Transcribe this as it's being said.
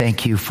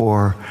Thank you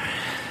for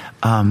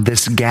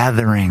this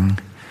gathering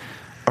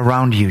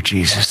around you,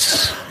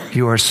 Jesus.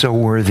 You are so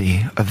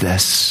worthy of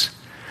this.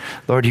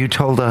 Lord, you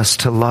told us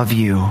to love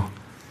you,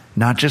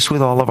 not just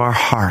with all of our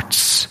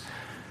hearts,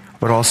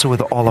 but also with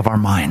all of our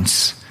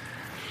minds.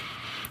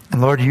 And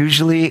Lord,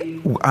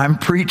 usually I'm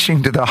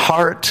preaching to the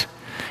heart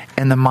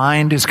and the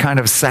mind is kind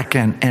of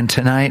second. And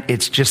tonight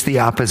it's just the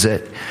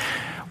opposite.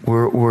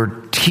 We're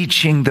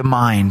teaching the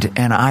mind.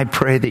 And I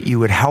pray that you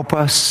would help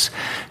us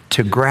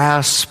to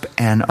grasp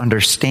and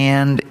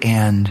understand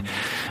and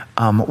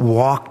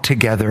walk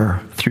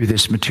together through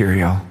this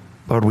material.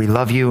 Lord, we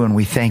love you and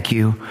we thank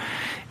you,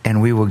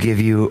 and we will give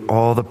you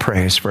all the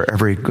praise for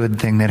every good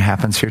thing that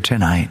happens here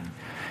tonight.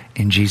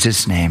 In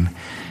Jesus' name,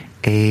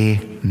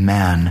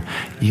 amen.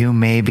 You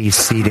may be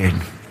seated.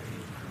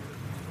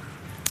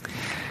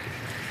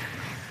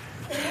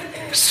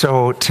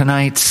 So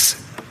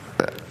tonight's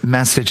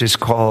message is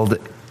called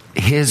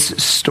His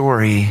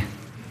Story,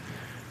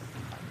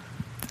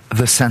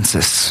 the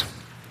Census.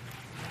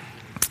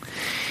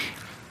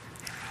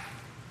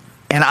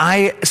 And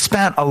I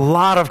spent a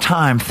lot of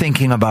time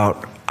thinking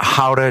about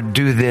how to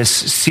do this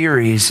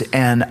series,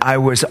 and I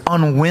was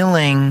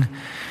unwilling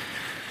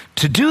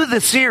to do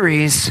the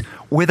series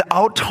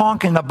without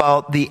talking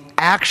about the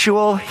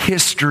actual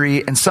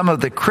history and some of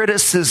the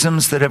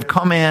criticisms that have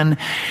come in.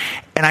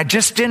 And I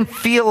just didn't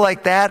feel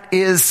like that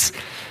is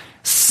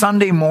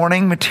Sunday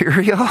morning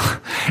material.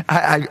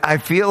 I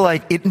feel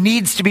like it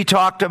needs to be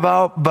talked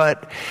about,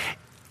 but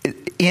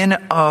in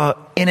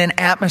an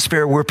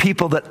atmosphere where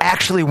people that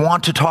actually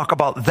want to talk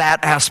about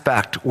that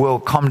aspect will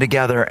come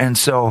together. And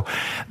so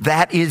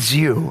that is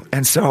you.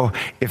 And so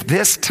if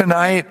this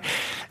tonight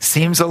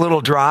seems a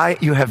little dry,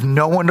 you have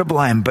no one to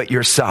blame but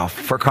yourself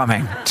for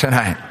coming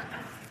tonight.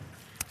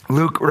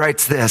 Luke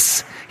writes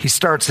this. He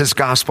starts his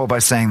gospel by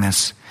saying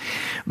this.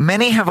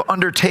 Many have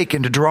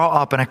undertaken to draw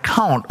up an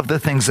account of the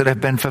things that have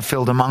been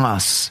fulfilled among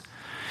us,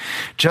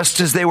 just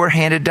as they were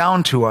handed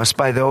down to us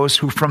by those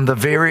who from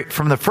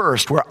the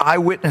first were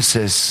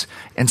eyewitnesses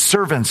and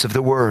servants of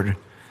the word.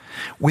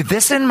 With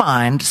this in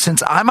mind,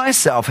 since I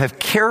myself have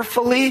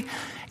carefully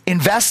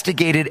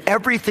investigated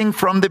everything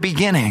from the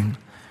beginning,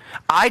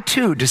 I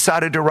too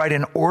decided to write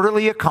an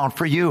orderly account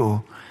for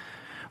you,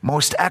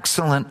 most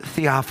excellent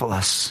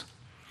Theophilus,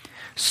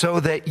 so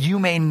that you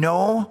may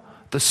know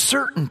the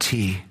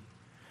certainty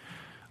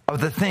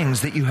of the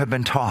things that you have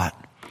been taught.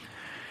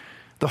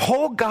 The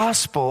whole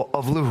gospel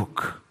of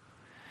Luke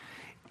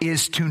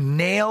is to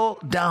nail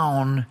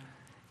down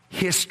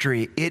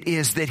history. It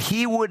is that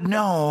he would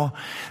know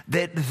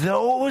that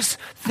those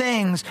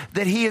things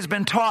that he has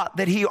been taught,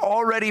 that he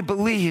already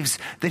believes,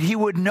 that he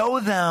would know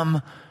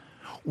them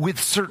with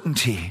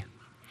certainty.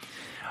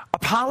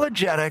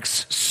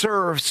 Apologetics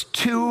serves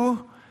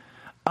two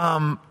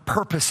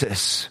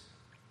purposes.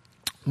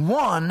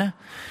 One,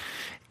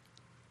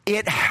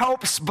 it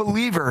helps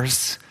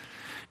believers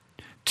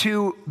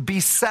to be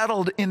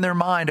settled in their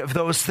mind of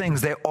those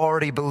things they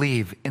already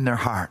believe in their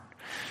heart.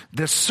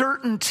 The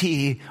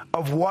certainty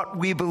of what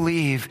we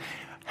believe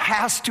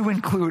has to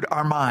include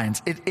our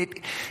minds.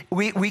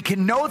 We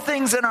can know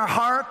things in our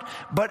heart,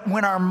 but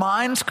when our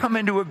minds come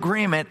into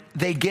agreement,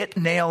 they get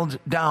nailed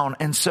down.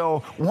 And so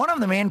one of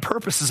the main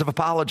purposes of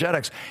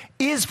apologetics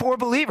is for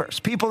believers,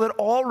 people that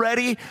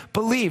already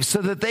believe,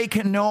 so that they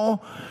can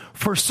know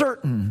for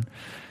certain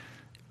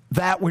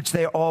that which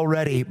they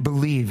already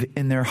believe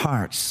in their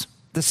hearts.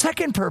 The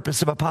second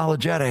purpose of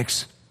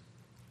apologetics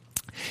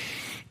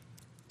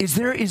is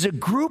there is a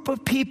group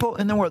of people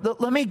in the world.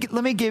 Let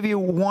me give you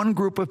one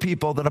group of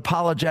people that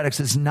apologetics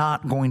is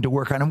not going to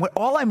work on. And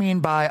all I mean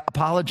by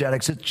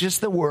apologetics, it's just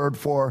the word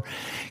for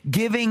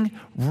giving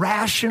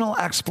rational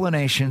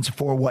explanations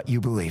for what you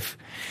believe.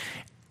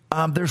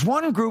 There's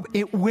one group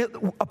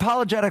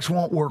apologetics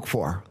won't work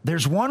for.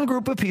 There's one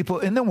group of people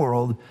in the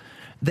world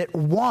that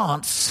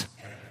wants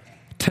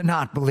to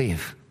not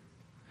believe.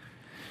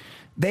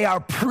 They are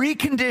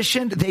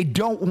preconditioned. They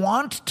don't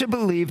want to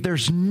believe.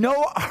 There's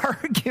no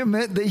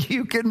argument that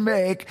you can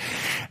make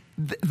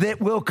that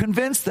will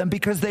convince them,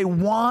 because they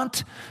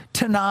want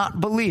to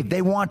not believe.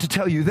 They want to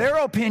tell you their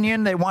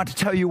opinion. They want to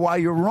tell you why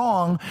you're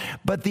wrong.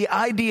 But the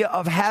idea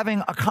of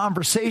having a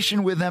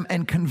conversation with them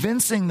and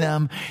convincing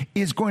them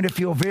is going to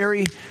feel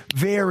very,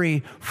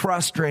 very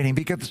frustrating,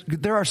 because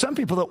there are some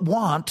people that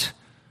want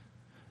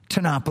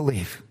to not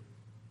believe.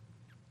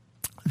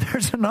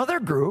 There's another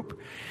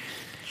group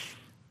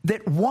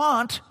that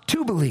want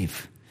to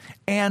believe.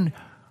 And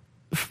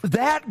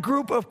that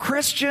group of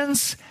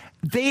Christians,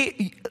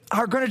 they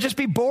are going to just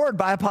be bored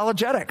by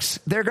apologetics.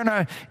 You're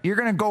going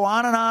to go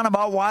on and on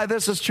about why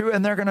this is true,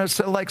 and they're going to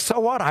say, like, so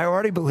what? I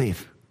already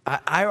believe.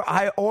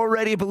 I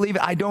already believe.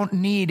 I don't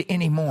need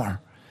any more.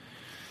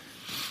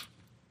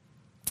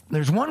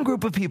 There's one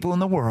group of people in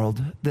the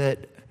world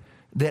that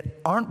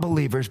aren't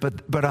believers,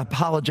 but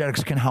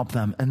apologetics can help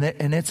them. And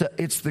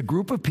it's the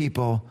group of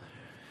people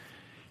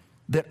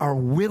that are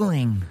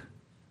willing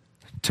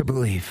to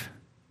believe.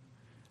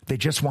 They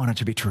just want it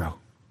to be true.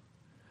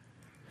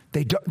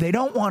 They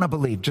don't want to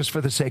believe just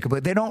for the sake of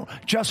it. They don't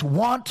just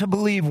want to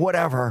believe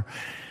whatever,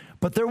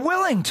 But they're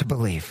willing to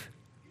believe.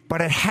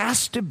 But it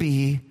has to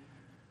be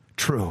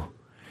true.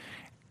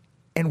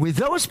 And with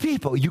those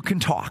people, you can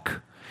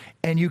talk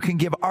and you can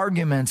give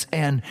arguments,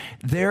 and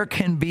there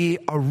can be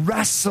a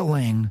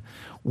wrestling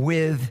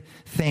with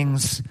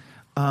things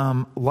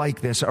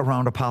like this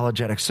around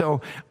apologetics.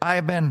 So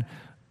I've been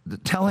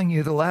telling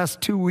you the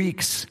last 2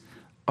 weeks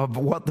of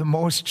what the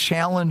most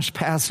challenged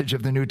passage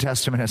of the New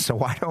Testament is. So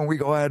why don't we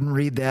go ahead and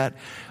read that?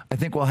 I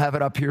think we'll have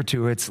it up here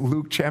too. It's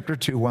Luke chapter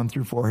 2,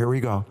 1-4. Here we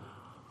go.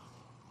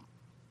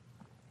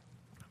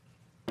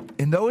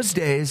 In those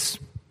days,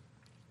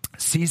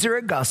 Caesar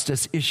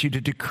Augustus issued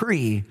a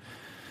decree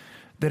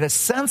that a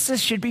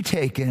census should be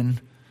taken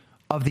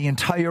of the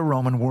entire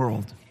Roman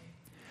world.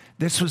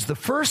 This was the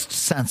first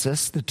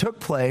census that took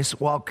place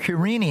while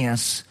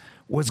Quirinius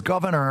was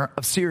governor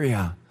of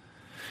Syria,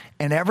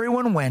 and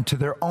everyone went to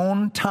their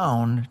own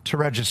town to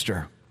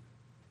register.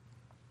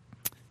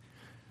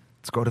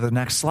 Let's go to the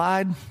next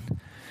slide.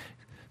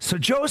 So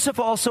Joseph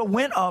also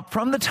went up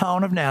from the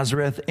town of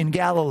Nazareth in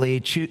Galilee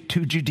to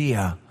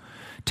Judea,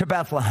 to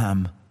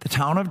Bethlehem, the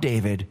town of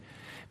David,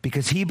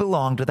 because he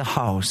belonged to the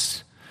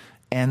house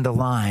and the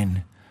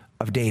line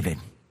of David.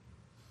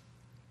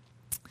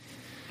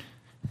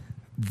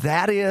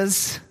 That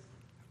is,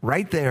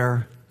 right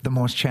there, the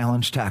most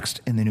challenged text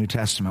in the New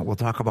Testament. We'll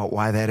talk about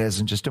why that is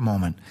in just a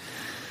moment.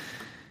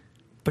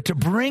 But to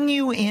bring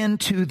you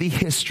into the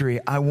history,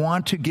 I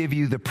want to give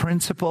you the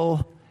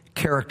principal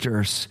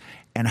characters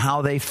and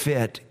how they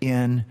fit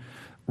in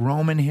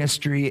Roman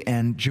history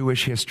and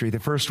Jewish history. The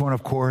first one,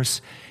 of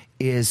course,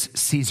 is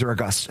Caesar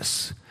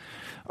Augustus.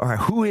 All right,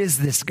 who is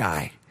this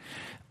guy?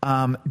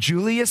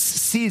 Julius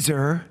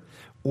Caesar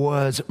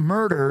was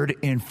murdered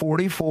in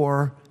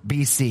 44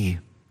 BC.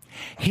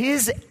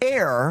 His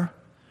heir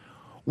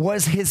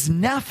was his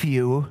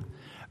nephew,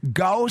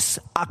 Gaius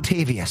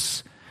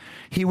Octavius.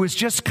 He was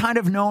just kind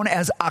of known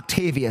as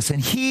Octavius,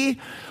 and he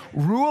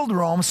ruled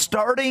Rome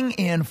starting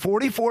in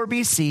 44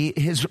 BC.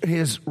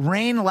 His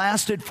reign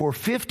lasted for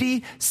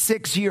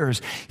 56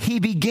 years. He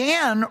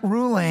began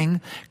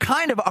ruling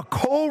kind of a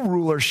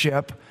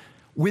co-rulership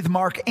with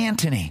Mark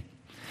Antony.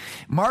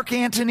 Mark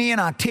Antony and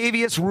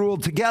Octavius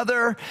ruled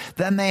together.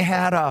 Then they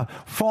had a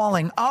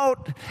falling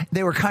out.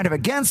 They were kind of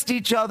against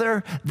each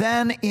other.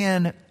 Then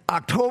in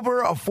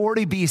October of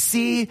 40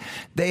 BC,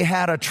 they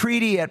had a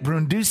treaty at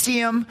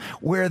Brundusium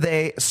where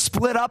they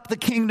split up the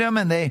kingdom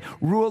and they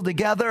ruled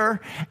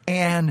together.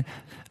 And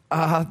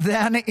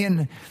then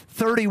in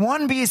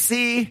 31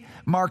 BC,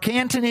 Mark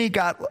Antony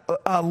got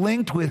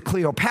linked with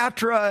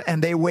Cleopatra,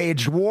 and they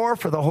waged war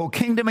for the whole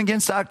kingdom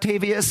against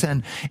Octavius.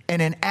 And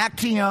in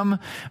Actium,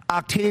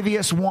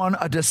 Octavius won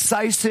a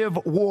decisive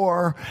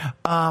war.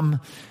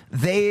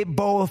 They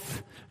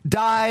both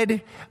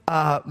died.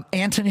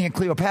 Antony and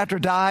Cleopatra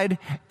died.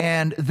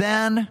 And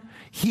then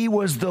he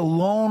was the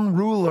lone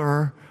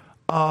ruler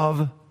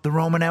of the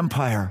Roman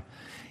Empire.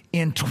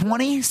 In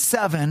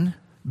 27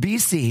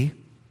 BC,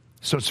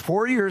 so it's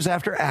 4 years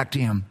after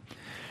Actium,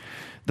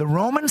 the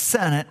Roman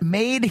Senate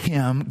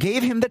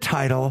gave him the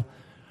title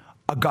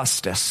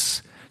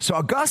Augustus. So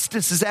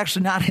Augustus is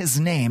actually not his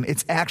name.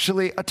 It's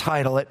actually a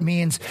title. It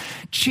means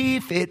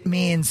chief. It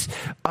means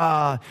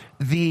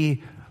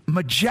the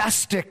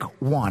majestic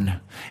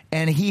one.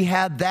 And he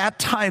had that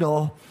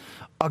title,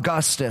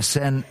 Augustus.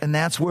 And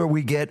that's where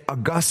we get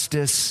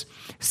Augustus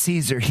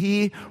Caesar.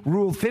 He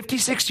ruled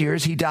 56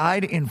 years. He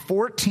died in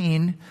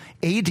 14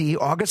 AD,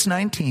 August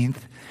 19th.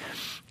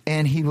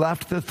 And he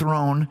left the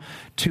throne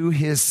to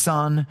his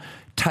son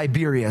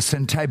Tiberius.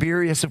 And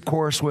Tiberius, of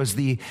course, was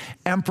the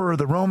emperor,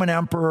 the Roman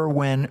emperor,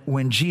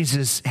 when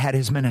Jesus had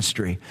his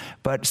ministry.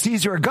 But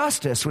Caesar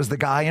Augustus was the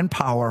guy in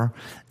power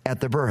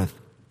at the birth.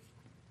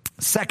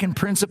 Second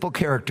principal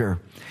character,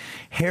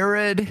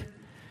 Herod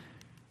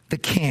the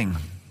king.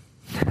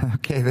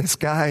 Okay, this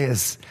guy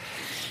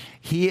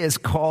he is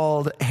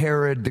called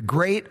Herod the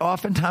Great,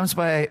 oftentimes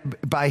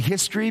by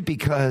history,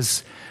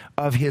 because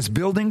of his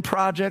building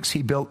projects.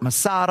 He built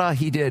Masada.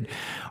 He did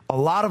a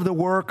lot of the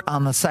work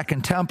on the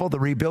Second Temple, the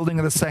rebuilding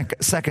of the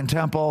Second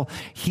Temple.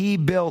 He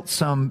built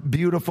some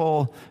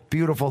beautiful,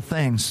 beautiful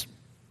things.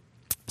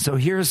 So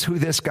here's who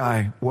this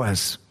guy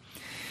was.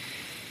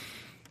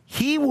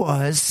 He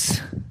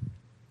was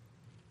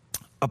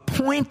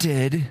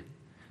appointed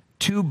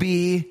to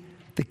be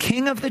the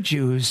king of the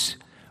Jews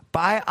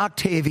by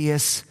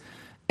Octavius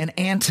and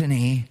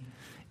Antony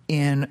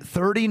in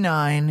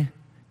 39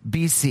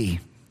 BC.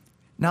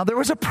 Now, there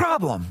was a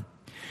problem.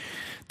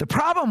 The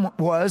problem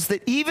was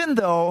that even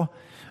though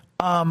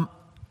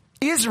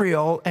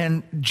Israel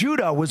and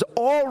Judah was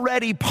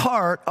already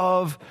part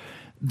of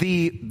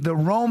the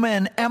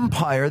Roman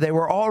Empire, they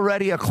were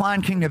already a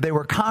client kingdom. They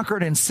were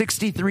conquered in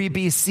 63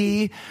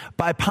 BC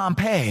by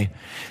Pompey.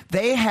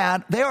 They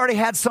already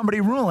had somebody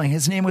ruling.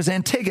 His name was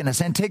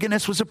Antigonus.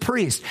 Antigonus was a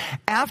priest.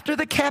 After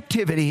the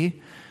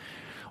captivity,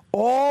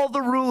 all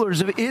the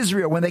rulers of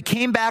Israel, when they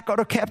came back out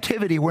of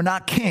captivity, were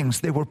not kings.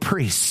 They were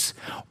priests.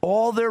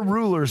 All their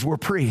rulers were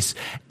priests.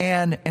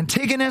 And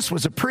Antigonus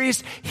was a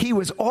priest. He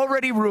was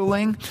already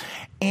ruling.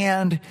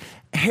 And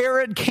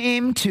Herod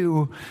came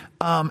to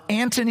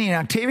Antony and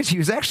Octavius, he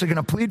was actually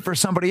going to plead for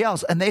somebody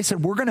else. And they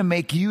said, we're going to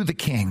make you the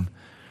king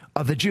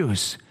of the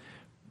Jews.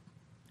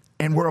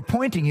 And we're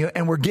appointing you,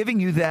 and we're giving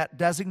you that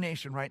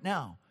designation right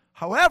now.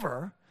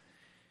 However,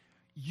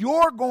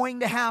 you're going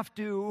to have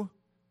to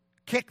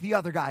kick the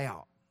other guy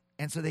out.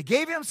 And so they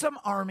gave him some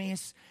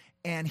armies,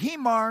 and he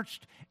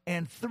marched,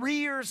 and 3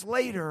 years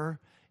later,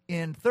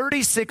 in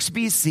 36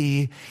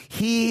 BC,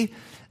 he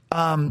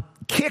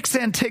kicks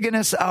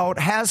Antigonus out,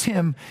 has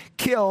him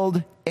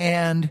killed,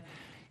 and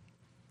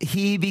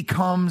he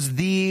becomes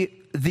the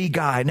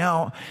guy.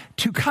 Now,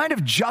 to kind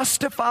of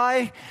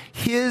justify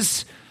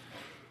his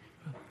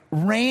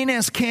reign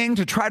as king,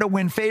 to try to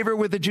win favor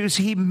with the Jews,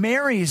 he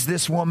marries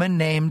this woman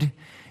named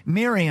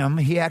Miriam.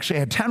 He actually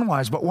had 10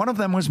 wives, but one of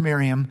them was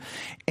Miriam,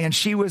 and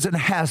she was an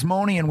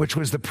Hasmonean, which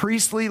was the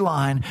priestly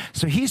line.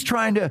 So he's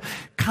trying to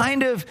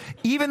kind of,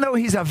 even though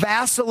he's a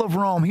vassal of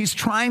Rome, he's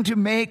trying to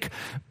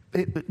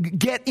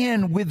get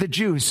in with the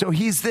Jews. So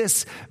he's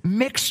this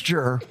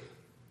mixture,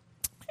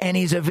 and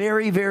he's a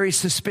very, very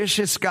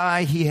suspicious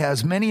guy. He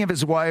has many of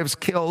his wives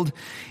killed,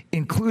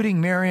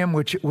 including Miriam,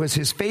 which was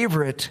his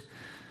favorite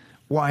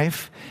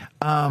wife.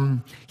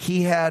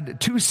 He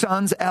had 2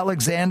 sons,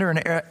 Alexander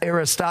and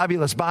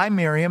Aristobulus, by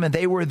Miriam, and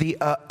they were the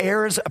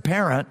heirs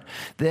apparent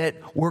that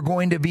were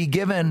going to be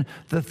given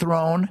the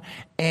throne,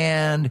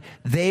 and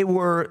they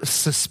were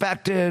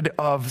suspected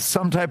of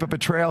some type of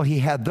betrayal. He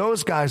had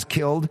those guys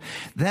killed.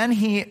 Then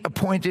he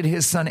appointed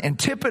his son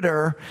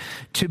Antipater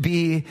to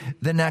be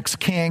the next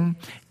king,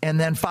 and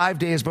then 5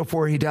 days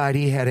before he died,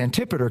 he had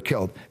Antipater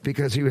killed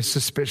because he was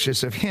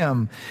suspicious of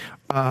him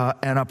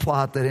and a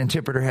plot that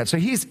Antipater had. So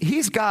he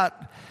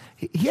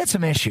had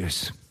some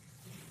issues.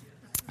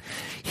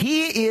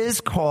 He is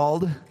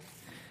called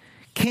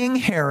King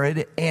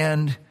Herod,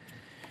 and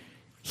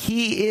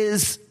he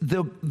is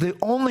the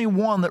only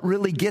one that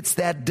really gets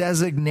that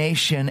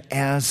designation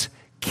as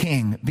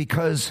king,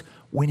 because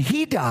when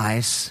he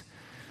dies,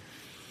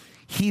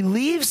 he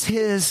leaves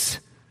his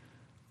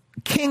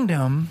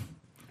kingdom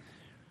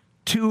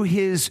to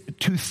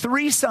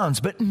 3 sons,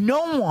 but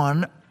no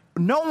one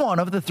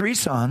of the 3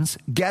 sons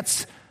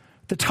gets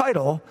the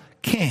title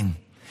king.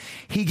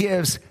 He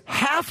gives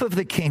half of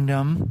the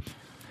kingdom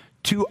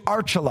to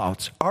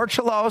Archelaus.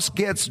 Archelaus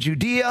gets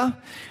Judea,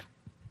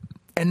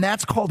 and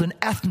that's called an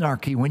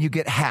ethnarchy when you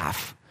get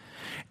half.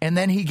 And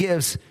then he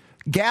gives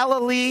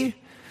Galilee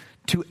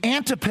to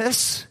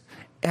Antipas,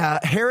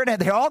 Herod,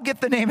 and they all get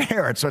the name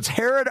Herod. So it's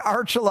Herod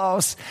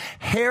Archelaus,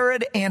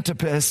 Herod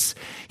Antipas.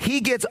 He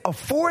gets a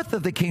fourth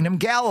of the kingdom,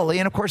 Galilee.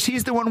 And of course,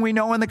 he's the one we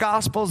know in the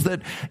Gospels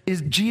that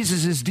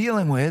Jesus is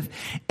dealing with.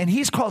 And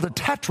he's called a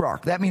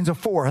tetrarch. That means a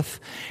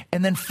fourth.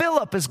 And then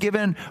Philip is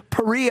given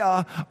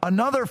Perea,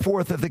 another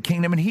fourth of the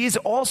kingdom. And he's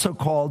also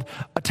called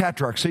a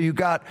tetrarch. So you've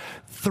got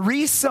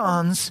 3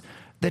 sons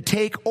that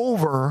take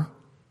over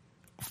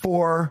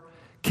for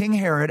King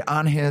Herod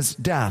on his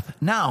death.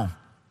 Now,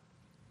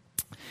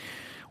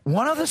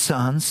 one of the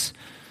sons,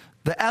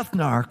 the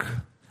ethnarch,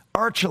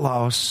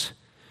 Archelaus,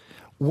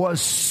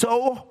 was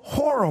so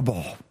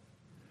horrible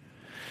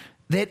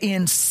that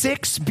in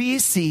 6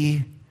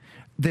 BC,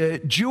 the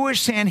Jewish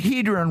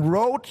Sanhedrin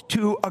wrote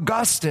to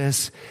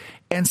Augustus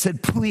and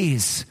said,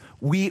 please,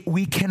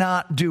 we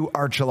cannot do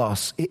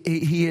Archelaus.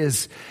 He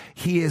is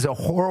a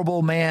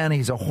horrible man.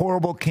 He's a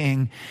horrible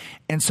king.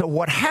 And so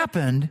what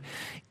happened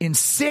in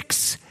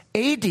 6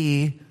 AD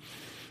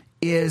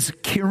is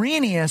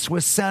Quirinius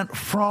was sent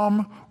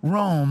from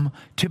Rome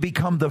to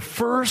become the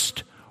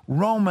first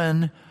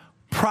Roman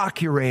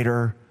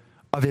procurator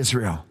of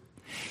Israel.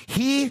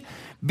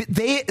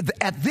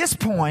 At this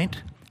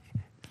point,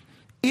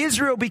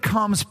 Israel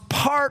becomes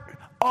part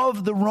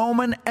of the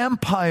Roman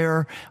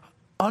Empire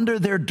under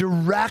their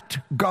direct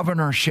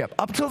governorship.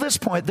 Up till this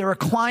point, they're a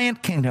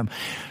client kingdom.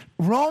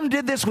 Rome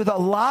did this with a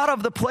lot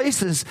of the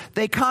places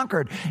they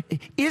conquered.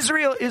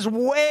 Israel is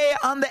way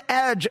on the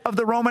edge of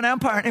the Roman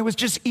Empire, and it was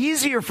just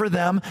easier for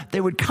them. They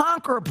would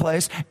conquer a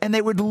place, and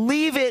they would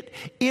leave it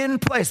in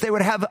place. They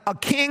would have a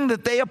king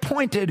that they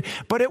appointed,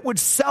 but it would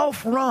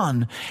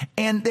self-run,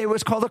 and it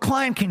was called a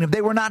client kingdom.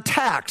 They were not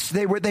taxed.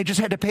 They just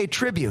had to pay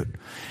tribute.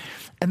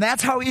 And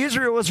that's how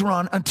Israel was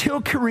run until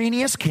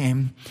Quirinius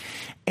came.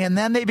 And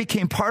then they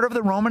became part of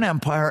the Roman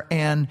Empire,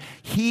 and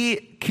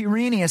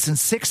Quirinius in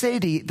 6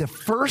 AD, the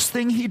first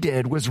thing he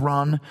did was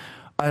run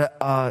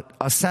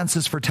a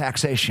census for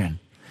taxation.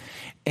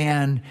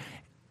 And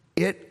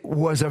it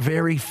was a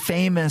very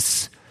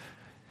famous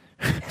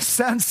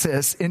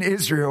census in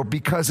Israel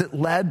because it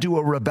led to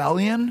a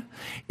rebellion.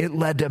 It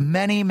led to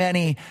many,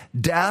 many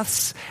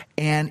deaths,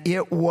 and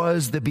it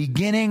was the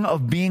beginning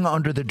of being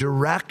under the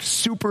direct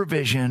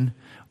supervision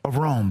of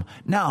Rome.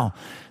 Now,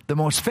 the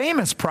most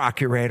famous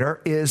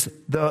procurator is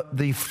the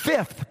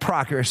 5th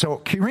procurator. So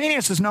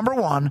Quirinius is number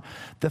 1.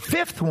 The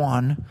 5th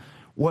one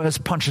was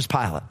Pontius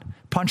Pilate.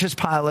 Pontius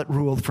Pilate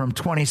ruled from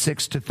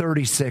 26 to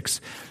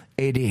 36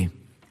 AD.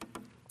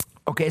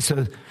 Okay,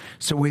 so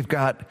we've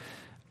got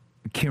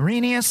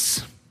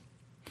Quirinius,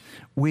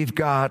 we've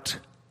got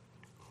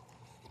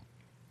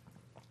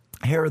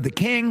Herod the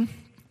king,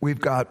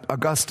 we've got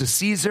Augustus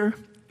Caesar,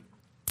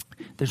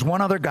 There's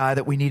one other guy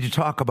that we need to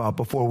talk about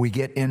before we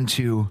get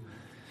into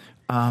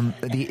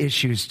the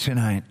issues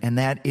tonight, and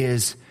that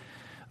is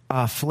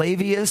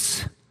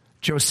Flavius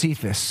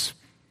Josephus.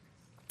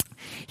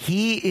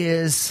 He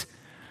is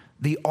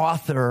the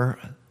author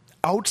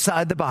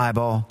outside the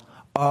Bible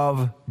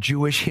of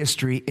Jewish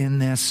history in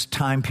this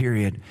time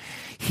period.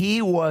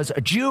 He was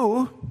a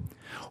Jew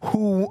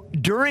who,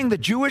 during the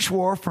Jewish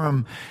war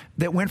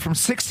that went from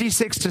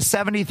 66 to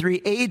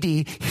 73 AD,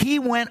 he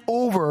went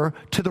over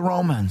to the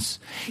Romans.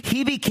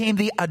 He became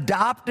the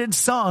adopted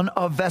son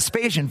of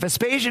Vespasian.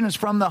 Vespasian is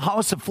from the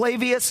house of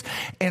Flavius,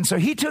 and so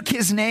he took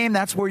his name.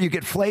 That's where you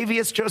get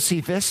Flavius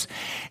Josephus,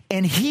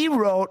 and he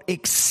wrote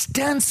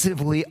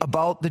extensively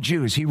about the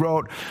Jews. He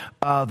wrote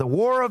the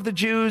War of the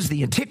Jews,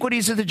 the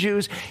Antiquities of the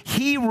Jews.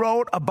 He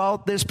wrote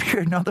about this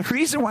period. Now, the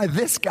reason why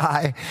this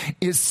guy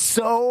is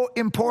so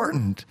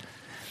important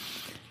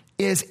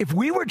is if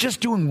we were just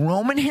doing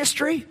Roman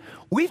history,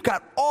 we've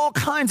got all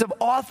kinds of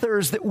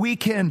authors that we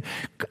can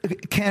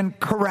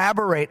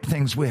corroborate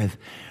things with.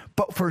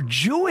 But for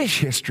Jewish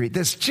history,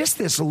 there's just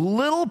this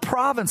little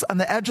province on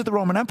the edge of the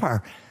Roman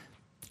Empire.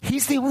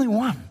 He's the only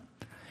one.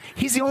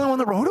 He's the only one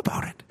that wrote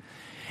about it.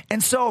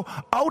 And so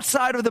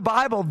outside of the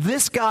Bible,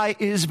 this guy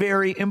is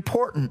very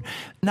important.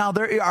 Now,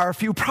 there are a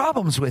few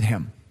problems with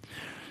him.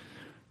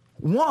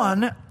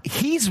 One,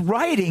 he's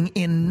writing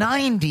in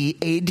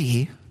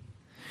 90 AD.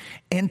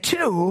 And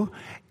two,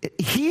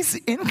 he's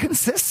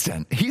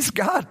inconsistent. He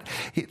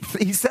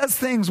says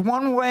things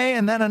one way,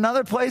 and then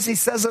another place he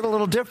says it a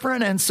little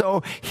different. And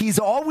so he's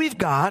all we've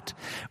got,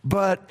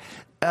 but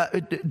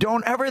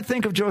don't ever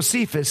think of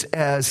Josephus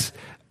as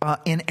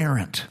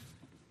inerrant.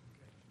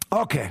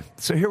 Okay,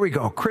 so here we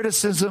go.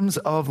 Criticisms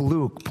of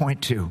Luke,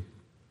 point 2.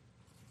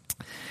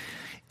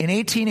 In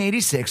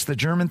 1886, the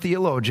German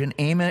theologian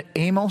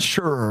Emil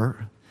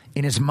Scherer,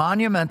 in his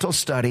monumental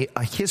study,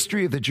 A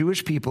History of the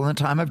Jewish People in the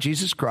Time of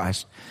Jesus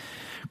Christ,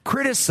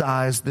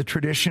 criticized the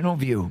traditional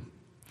view.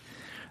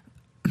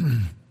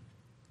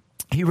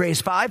 He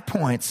raised 5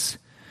 points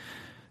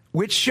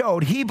which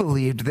showed he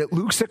believed that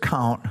Luke's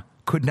account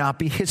could not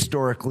be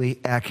historically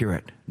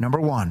accurate.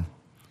 Number 1,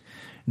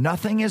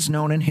 nothing is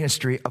known in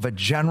history of a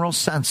general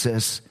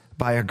census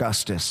by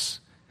Augustus.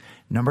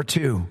 Number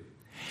 2,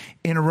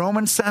 in a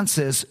Roman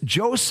census,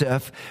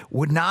 Joseph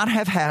would not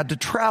have had to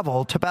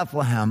travel to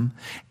Bethlehem,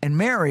 and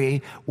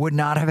Mary would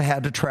not have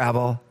had to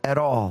travel at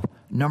all.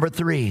 Number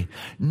 3,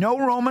 no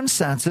Roman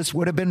census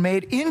would have been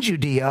made in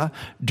Judea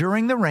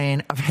during the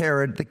reign of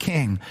Herod the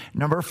king.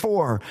 Number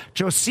 4,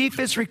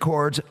 Josephus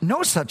records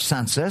no such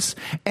census,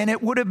 and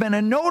it would have been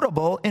a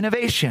notable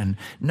innovation.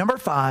 Number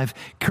 5,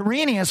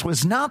 Quirinius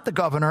was not the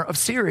governor of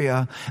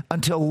Syria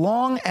until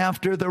long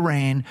after the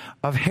reign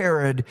of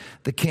Herod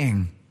the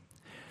king.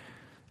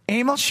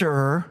 Emil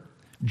Scherer,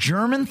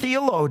 German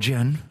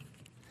theologian,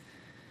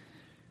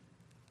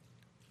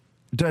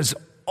 does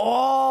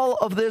all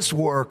of this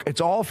work. It's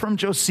all from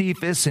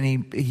Josephus, and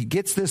he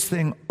gets this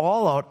thing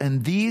all out,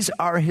 and these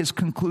are his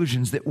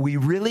conclusions, that we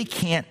really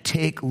can't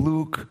take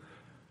Luke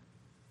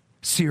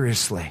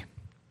seriously.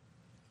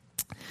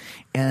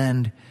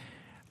 And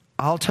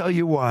I'll tell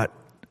you what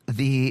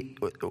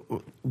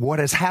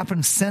has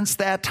happened since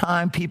that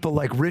time, people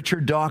like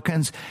Richard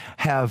Dawkins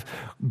have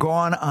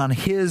gone on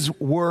his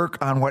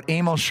work on what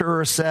Emil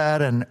Scherer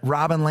said, and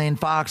Robin Lane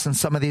Fox and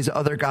some of these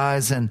other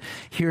guys. And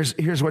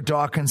here's what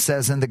Dawkins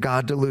says in The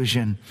God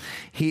Delusion.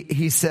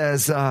 He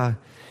says,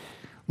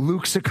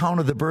 Luke's account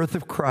of the birth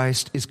of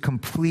Christ is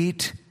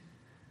complete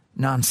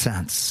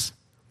nonsense.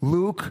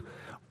 Luke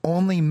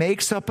only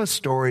makes up a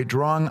story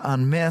drawing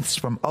on myths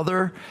from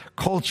other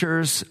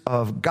cultures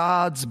of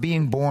gods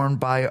being born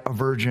by a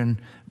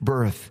virgin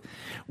birth.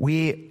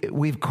 We're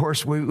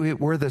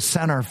the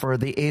center for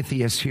the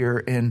atheists here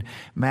in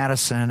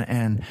Madison,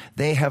 and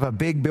they have a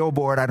big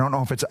billboard. I don't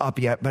know if it's up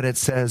yet, but it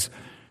says,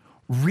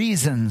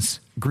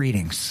 Reasons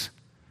Greetings.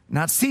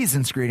 Not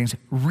seasons greetings,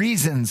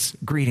 reasons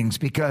greetings,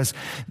 because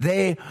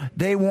they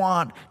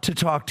want to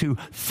talk to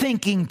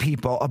thinking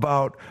people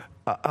about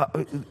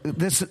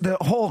the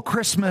whole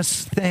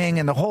Christmas thing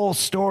and the whole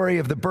story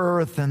of the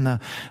birth and the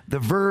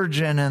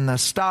virgin and the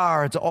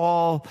star. It's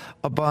all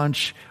a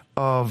bunch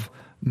of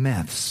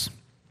myths.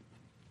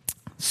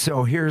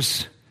 So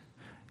here's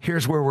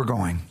where we're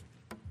going.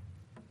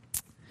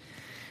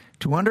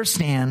 To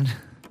understand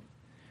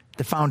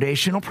the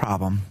foundational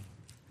problem,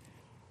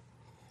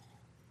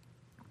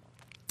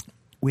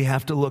 we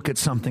have to look at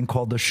something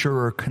called the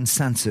Scherer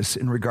consensus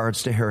in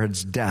regards to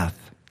Herod's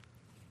death.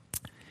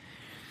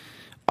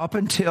 Up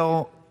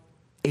until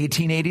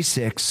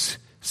 1886,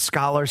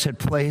 scholars had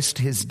placed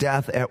his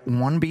death at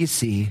 1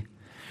 BC.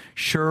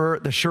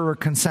 The Scherer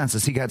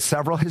consensus, he got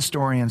several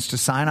historians to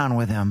sign on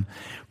with him,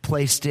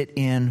 placed it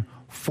in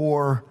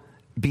 4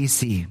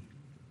 BC.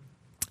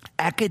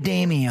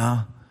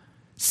 Academia,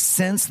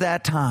 since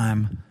that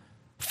time,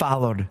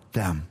 followed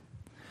them.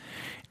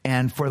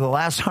 And for the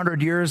last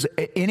 100 years,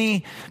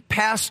 any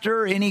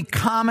pastor, any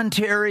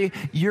commentary,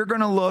 you're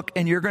going to look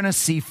and you're going to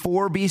see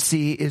 4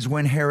 BC is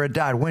when Herod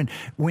died.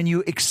 When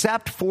you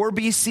accept 4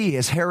 BC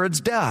as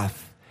Herod's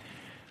death,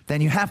 then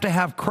you have to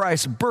have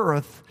Christ's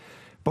birth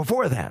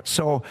before that.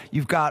 So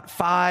you've got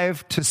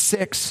 5 to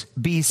 6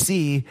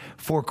 BC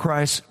for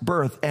Christ's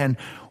birth. And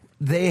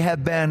they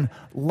have been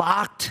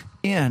locked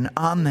in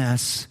on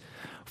this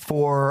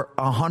for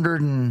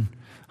 100 and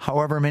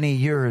however many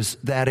years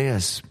that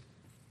is.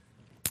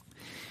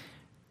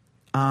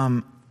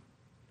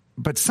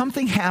 But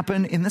something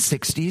happened in the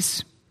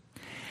 60s,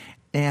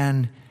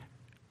 and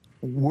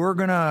we're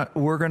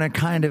gonna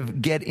kind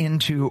of get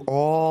into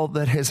all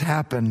that has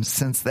happened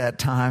since that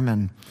time.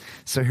 And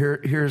so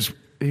here's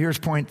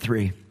point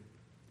 3.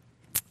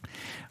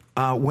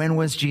 When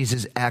was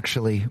Jesus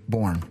actually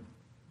born?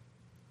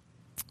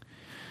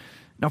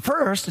 Now,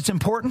 first, it's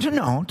important to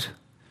note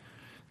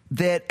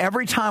that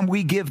every time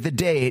we give the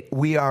date,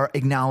 we are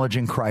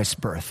acknowledging Christ's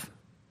birth.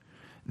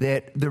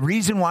 That the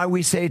reason why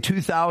we say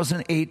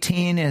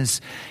 2018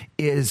 is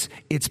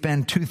it's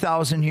been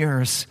 2,000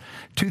 years,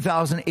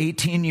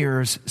 2018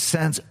 years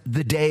since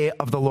the day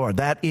of the Lord.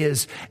 That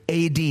is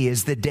AD,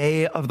 is the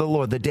day of the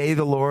Lord, the day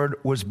the Lord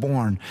was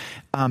born.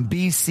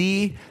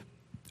 BC,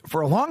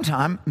 for a long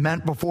time,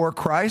 meant before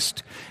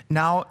Christ.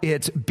 Now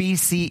it's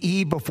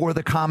BCE, before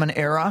the Common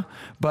Era.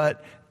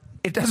 But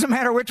it doesn't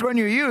matter which one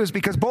you use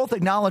because both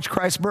acknowledge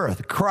Christ's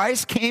birth.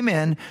 Christ came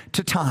in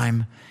to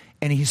time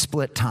and he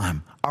split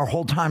time. Our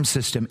whole time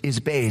system is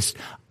based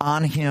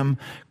on him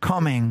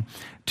coming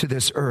to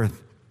this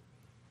earth.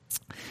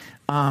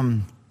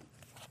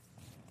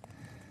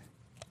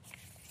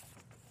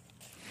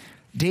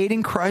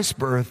 Dating Christ's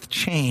birth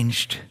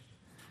changed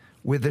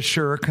with a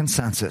sure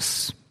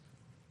consensus.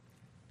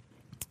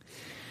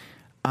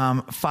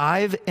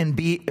 5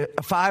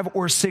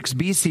 or 6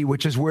 BC,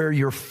 which is where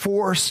you're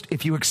forced,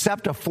 if you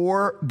accept a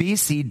 4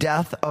 BC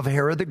death of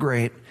Herod the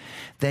Great,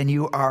 then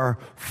you are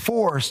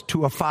forced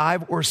to a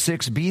 5 or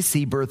 6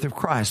 BC birth of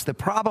Christ. The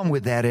problem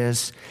with that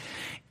is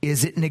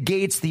it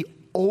negates the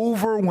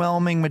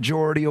overwhelming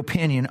majority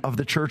opinion of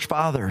the church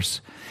fathers,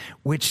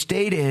 which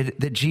stated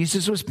that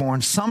Jesus was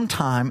born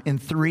sometime in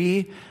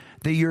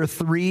the year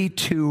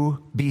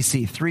 3-2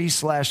 BC,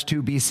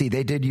 3/2 BC.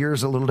 They did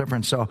years a little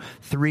different, so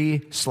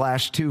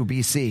 3/2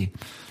 BC.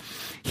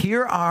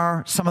 Here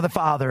are some of the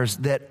fathers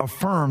that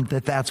affirmed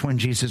that that's when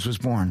Jesus was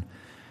born.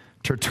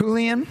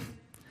 Tertullian,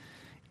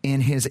 in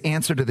his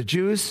Answer to the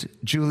Jews,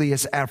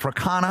 Julius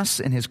Africanus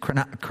in his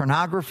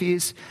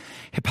chronographies,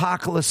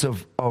 Hippocrates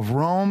of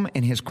Rome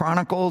in his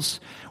chronicles,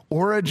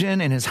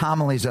 Origen in his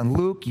homilies on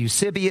Luke,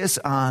 Eusebius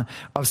of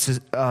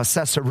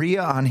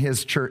Caesarea in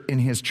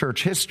his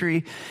church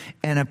history,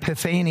 and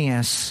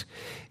Epiphanius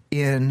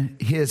in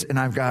his, and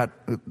I've got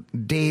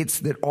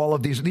dates that all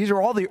of these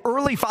are all the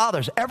early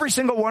fathers. Every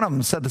single one of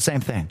them said the same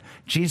thing.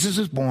 Jesus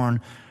was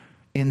born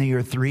in the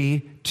year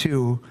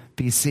 3-2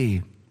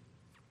 BC.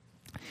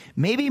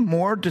 Maybe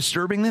more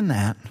disturbing than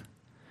that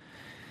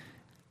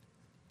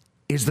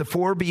is the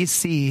 4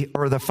 BC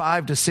or the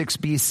 5 to 6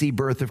 BC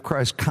birth of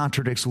Christ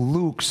contradicts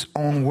Luke's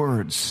own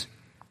words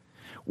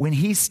when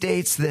he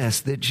states this,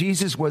 that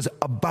Jesus was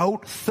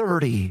about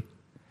 30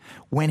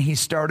 when he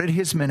started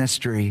his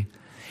ministry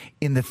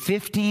in the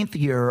 15th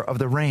year of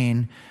the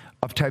reign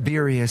of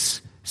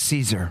Tiberius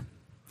Caesar.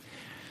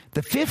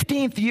 The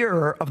 15th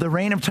year of the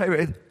reign of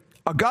Tiberius,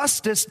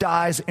 Augustus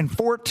dies in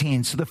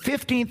 14, so the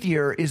 15th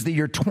year is the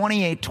year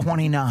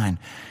 2829.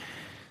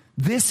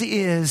 This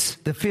is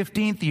the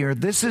 15th year.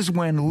 This is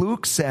when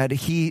Luke said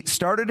he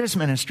started his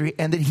ministry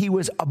and that he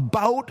was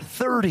about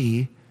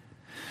 30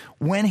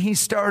 when he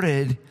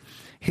started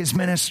his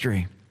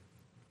ministry.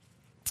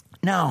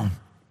 Now,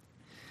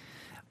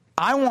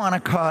 I want to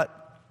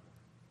cut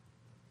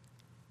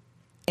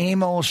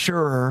Emil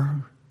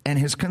Schurer and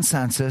his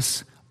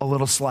consensus a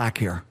little slack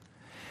here.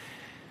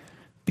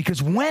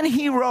 Because when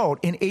he wrote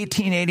in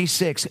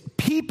 1886,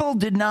 people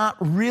did not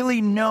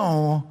really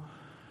know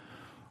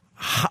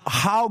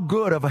how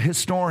good of a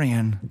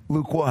historian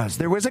Luke was.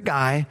 There was a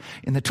guy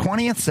in the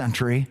 20th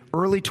century,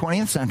 early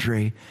 20th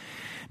century,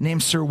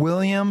 named Sir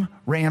William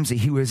Ramsay.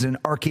 He was an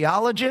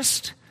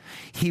archaeologist,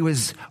 he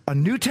was a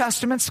New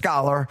Testament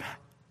scholar,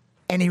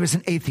 and he was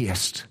an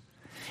atheist.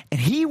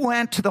 And he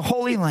went to the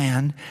Holy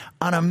Land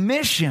on a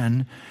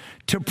mission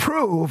to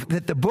prove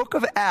that the book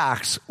of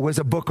Acts was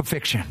a book of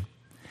fiction.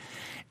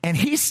 And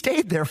he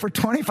stayed there for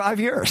 25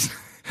 years.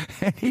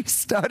 And he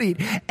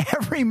studied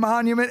every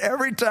monument,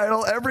 every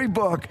title, every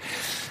book.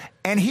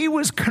 And he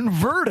was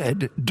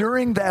converted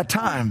during that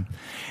time.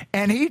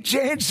 And he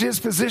changed his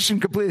position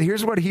completely.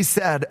 Here's what he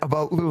said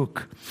about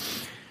Luke.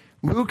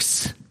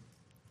 Luke's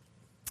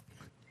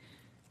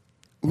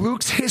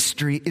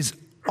history is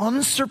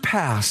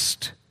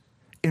unsurpassed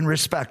in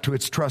respect to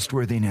its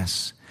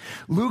trustworthiness.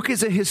 Luke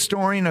is a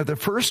historian of the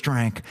first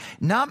rank.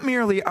 Not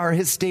merely are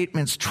his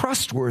statements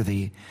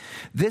trustworthy,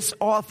 this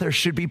author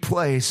should be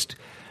placed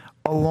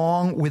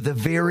along with the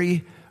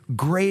very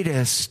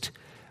greatest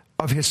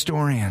of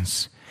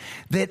historians.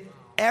 That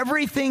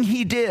everything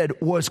he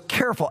did was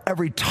careful.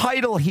 Every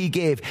title he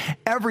gave,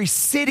 every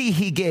city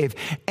he gave.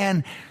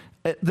 And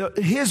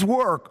his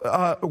work,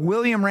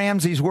 William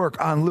Ramsey's work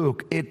on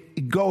Luke,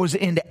 it goes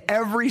into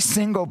every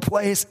single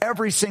place,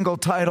 every single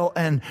title,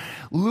 and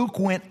Luke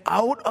went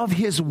out of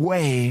his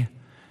way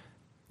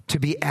to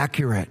be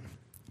accurate.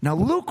 Now,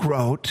 Luke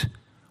wrote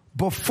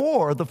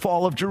before the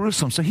fall of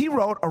Jerusalem, so he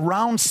wrote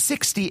around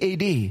 60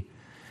 AD.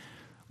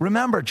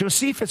 Remember,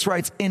 Josephus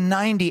writes in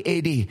 90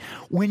 AD.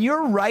 When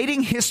you're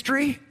writing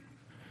history,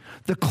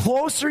 the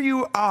closer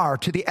you are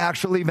to the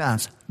actual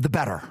events, the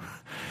better.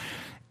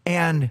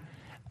 And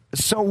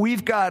so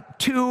we've got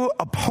two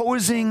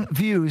opposing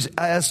views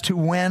as to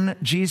when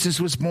Jesus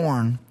was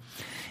born,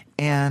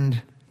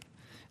 and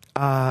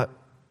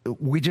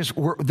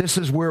this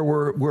is where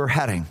we're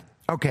heading.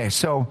 Okay,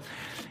 so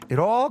it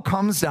all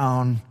comes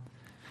down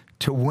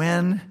to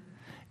when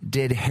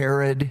did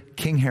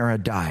King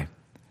Herod die?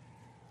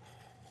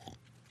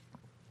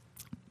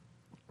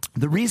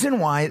 The reason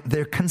why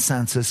their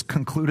consensus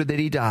concluded that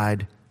he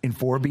died in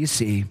 4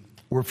 BC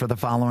were for the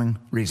following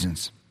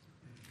reasons.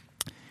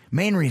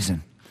 Main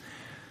reason.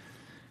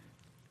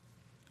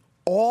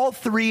 All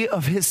 3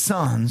 of his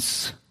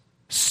sons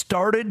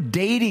started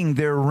dating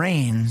their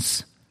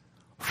reigns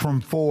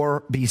from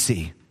 4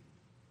 BC.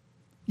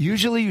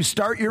 Usually you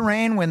start your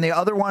reign when the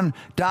other one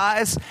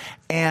dies,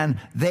 and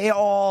they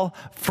all,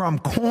 from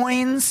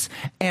coins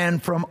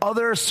and from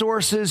other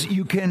sources,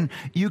 you can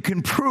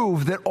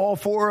prove that all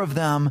 4 of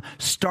them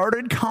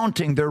started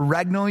counting their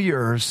regnal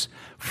years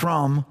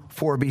from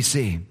 4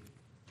 BC.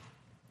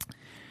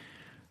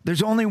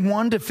 There's only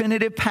one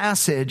definitive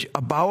passage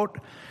about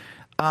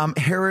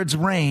Herod's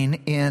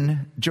reign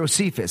in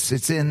Josephus.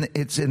 It's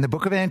in the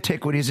book of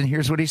Antiquities, and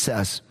here's what he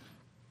says.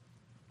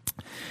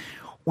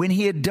 When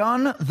he had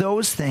done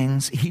those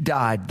things, he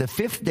died the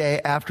 5th day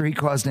after he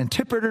caused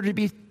Antipater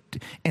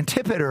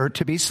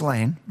to be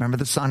slain. Remember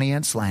the son he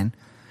had slain.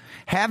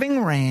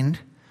 Having reigned,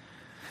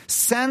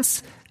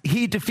 since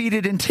he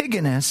defeated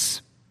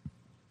Antigonus,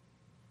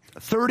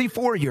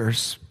 34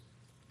 years.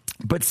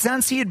 But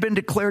since he had been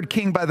declared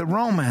king by the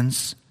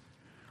Romans,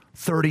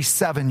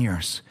 37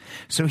 years.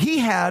 So he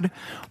had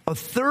a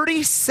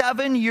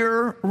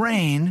 37-year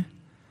reign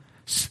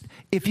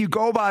if you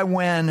go by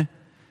when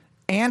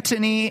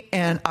Antony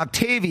and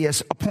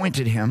Octavius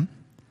appointed him.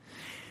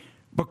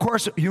 But of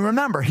course, you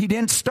remember, he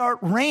didn't start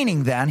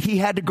reigning then. He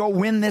had to go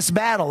win this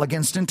battle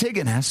against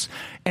Antigonus.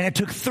 And it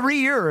took 3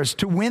 years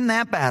to win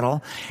that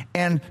battle.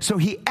 And so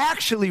he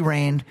actually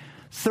reigned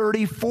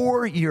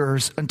 34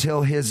 years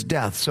until his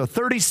death. So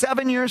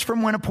 37 years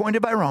from when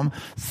appointed by Rome,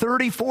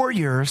 34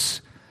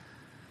 years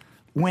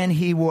when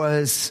he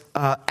was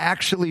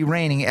actually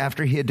reigning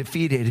after he had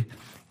defeated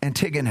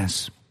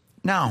Antigonus.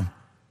 Now,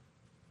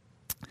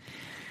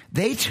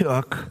 they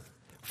took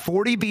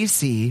 40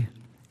 BC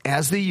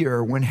as the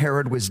year when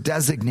Herod was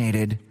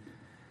designated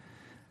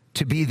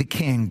to be the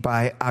king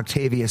by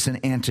Octavius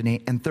and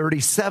Antony, and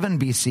 37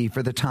 BC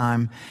for the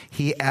time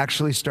he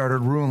actually started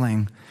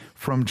ruling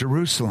from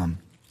Jerusalem.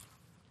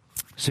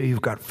 So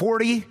you've got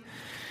 40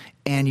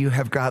 and you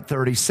have got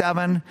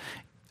 37.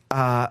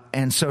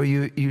 And so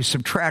you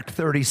subtract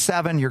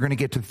 37, you're going to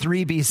get to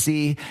 3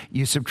 BC.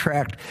 You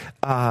subtract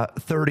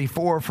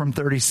 34 from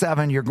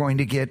 37, you're going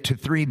to get to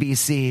 3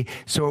 BC.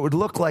 So it would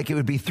look like it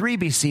would be 3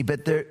 BC,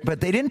 but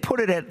they didn't put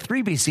it at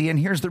 3 BC, and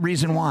here's the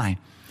reason why.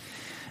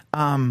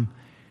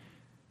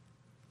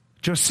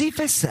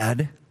 Josephus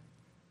said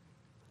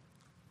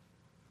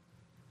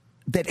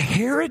that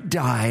Herod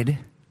died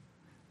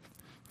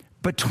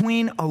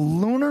between a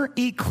lunar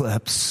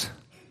eclipse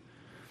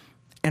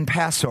and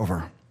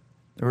Passover.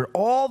 There were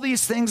all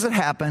these things that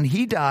happened.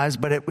 He dies,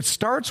 but it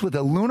starts with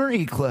a lunar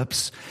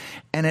eclipse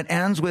and it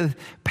ends with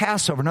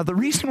Passover. Now, the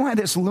reason why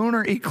this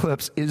lunar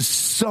eclipse is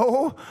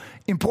so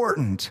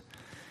important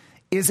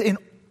is in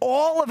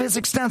all of his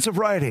extensive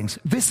writings,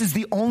 this is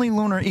the only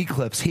lunar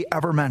eclipse he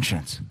ever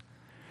mentions.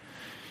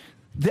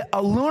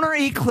 A lunar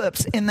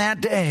eclipse in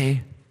that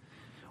day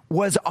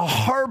was a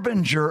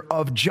harbinger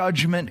of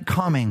judgment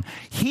coming.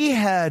 He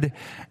had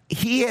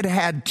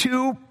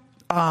 2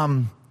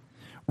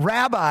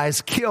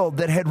 rabbis killed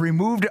that had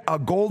removed a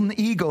golden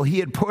eagle he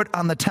had put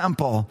on the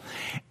temple,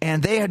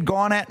 and they had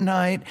gone at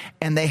night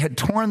and they had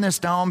torn this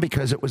down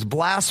because it was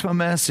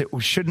blasphemous. It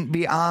shouldn't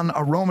be on,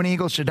 a Roman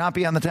eagle should not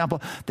be on the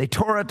temple. They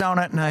tore it down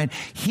at night.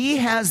 He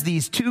has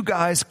these 2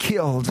 guys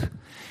killed,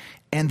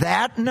 and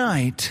that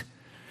night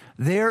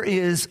there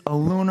is a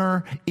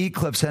lunar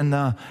eclipse, and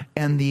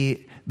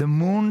the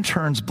moon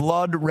turns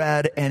blood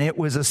red, and it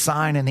was a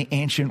sign in the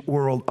ancient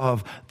world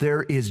of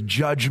there is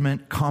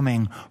judgment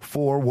coming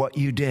for what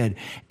you did.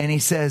 And he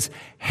says,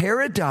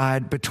 Herod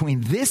died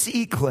between this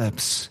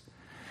eclipse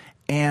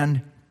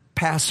and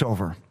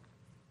Passover.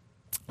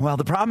 Well,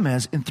 the problem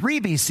is, in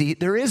 3 BC,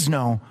 there is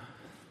no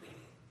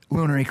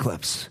lunar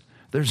eclipse.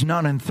 There's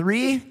none in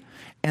 3,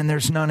 and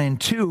there's none in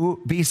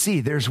 2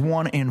 BC. There's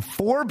one in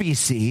 4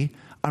 BC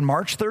on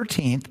March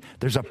 13th.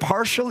 There's a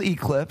partial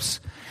eclipse.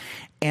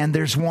 And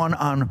there's one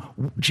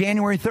on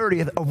January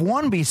 30th of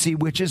 1 BC,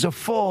 which is a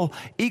full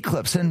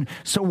eclipse. And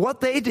so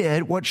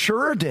what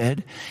Scherer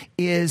did,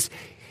 is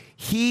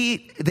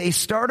they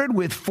started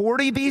with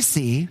 40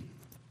 BC,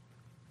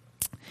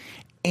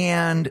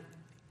 And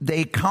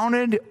they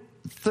counted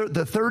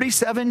the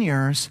 37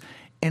 years,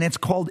 and it's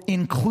called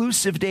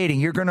inclusive dating.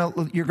 You're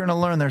gonna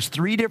learn there's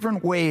 3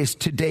 different ways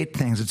to date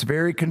things. It's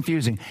very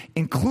confusing.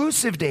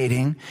 Inclusive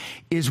dating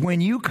is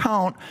when you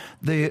count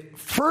the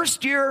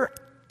first year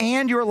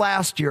and your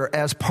last year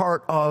as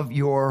part of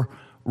your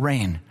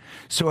reign.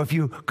 So if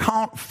you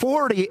count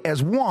 40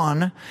 as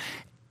one,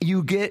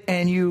 you get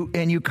and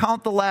you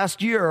count the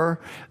last year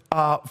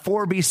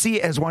 4 BC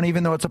as one,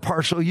 even though it's a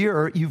partial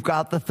year, you've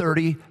got the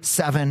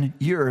 37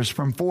 years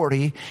from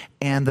 40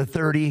 and the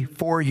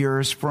 34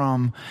 years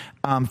from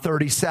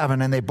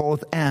 37, and they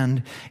both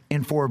end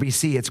in 4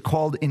 BC. It's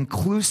called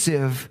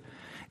inclusive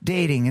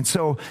dating. And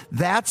so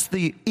that's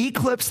the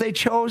eclipse they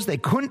chose. They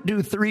couldn't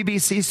do 3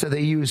 BC, so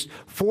they used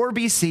 4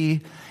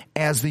 BC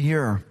as the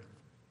year.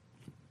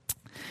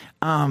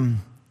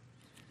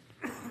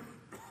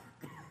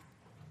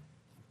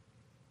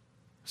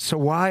 So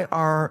why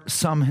are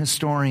some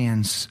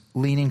historians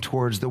leaning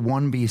towards the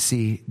 1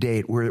 BC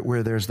date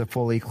where there's the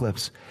full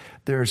eclipse?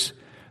 There's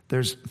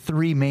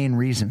 3 main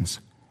reasons.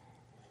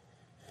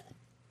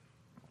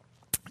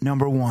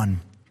 Number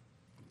 1,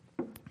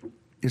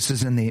 this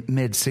is in the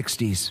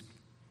mid-60s.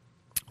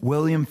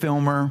 William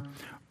Filmer,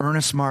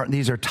 Ernest Martin,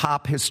 these are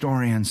top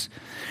historians,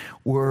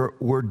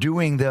 were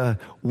doing the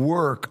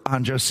work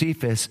on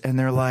Josephus, and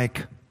they're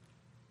like,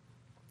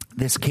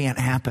 this can't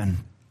happen.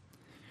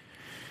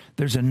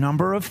 There's a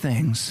number of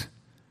things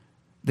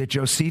that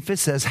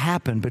Josephus says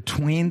happened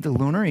between the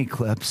lunar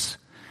eclipse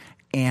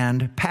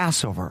and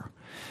Passover.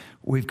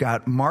 We've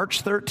got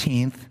March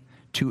 13th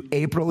to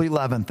April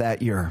 11th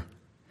that year.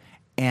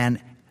 And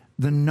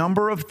the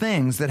number of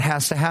things that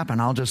has to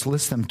happen, I'll just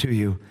list them to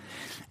you.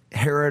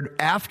 Herod,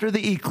 after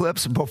the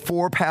eclipse,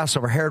 before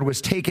Passover, Herod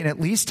was taken at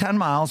least 10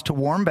 miles to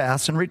warm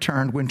baths and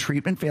returned when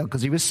treatment failed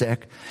because he was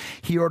sick.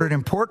 He ordered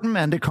important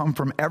men to come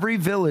from every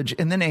village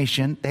in the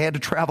nation. They had to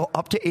travel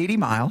up to 80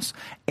 miles,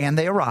 and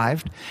they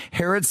arrived.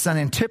 Herod's son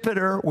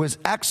Antipater was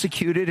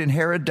executed, and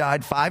Herod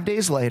died 5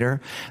 days later.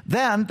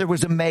 Then there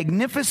was a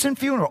magnificent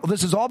funeral.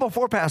 This is all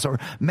before Passover.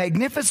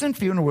 Magnificent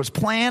funeral was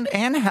planned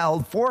and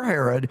held for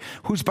Herod,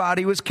 whose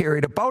body was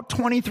carried about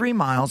 23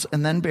 miles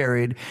and then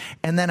buried.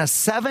 And then a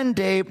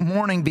 7-day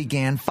mourning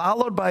began,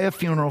 followed by a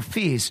funeral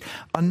feast.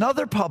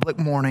 Another public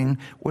mourning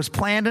was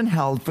planned and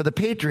held for the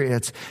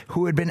patriots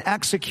who had been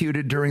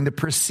executed during the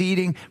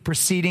preceding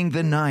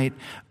the night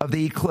of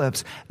the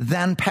eclipse.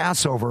 Then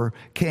Passover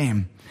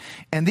came.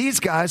 And these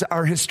guys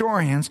are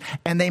historians,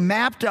 and they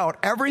mapped out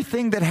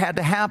everything that had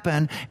to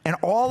happen and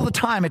all the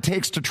time it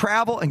takes to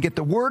travel and get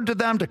the word to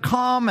them to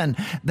come and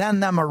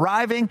then them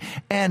arriving.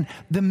 And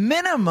the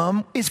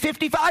minimum is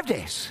 55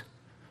 days.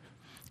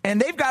 And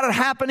they've got it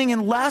happening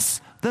in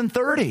less than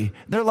 30.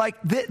 They're like,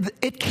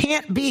 it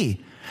can't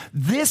be.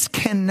 This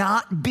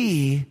cannot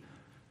be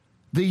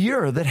the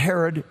year that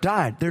Herod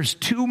died. There's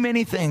too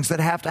many things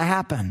that have to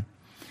happen.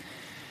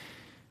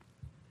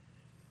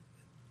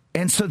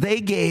 And so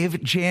they gave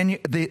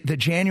the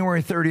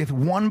January 30th,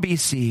 1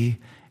 BC,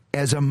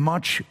 as a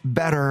much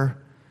better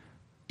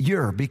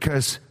year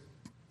because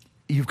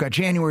you've got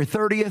January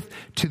 30th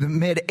to the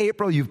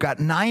mid-April. You've got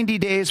 90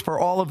 days for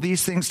all of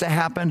these things to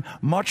happen,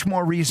 much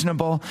more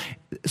reasonable.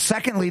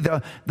 Secondly,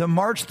 the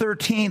March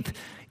 13th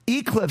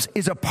eclipse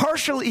is a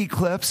partial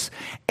eclipse,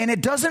 and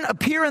it doesn't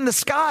appear in the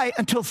sky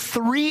until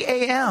 3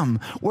 a.m.,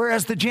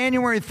 whereas the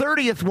January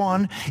 30th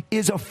one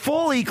is a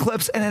full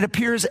eclipse, and it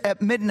appears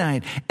at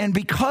midnight. And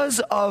because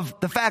of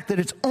the fact that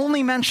it's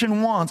only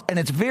mentioned once, and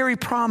it's very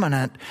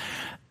prominent,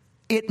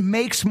 it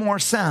makes more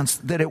sense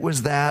that it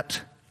was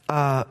that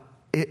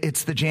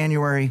it's the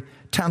January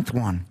 10th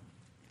one.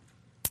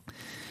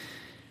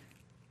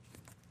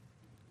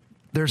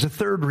 There's a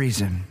third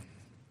reason,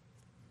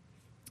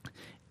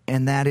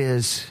 and that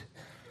is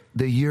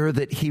the year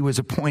that he was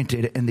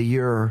appointed and the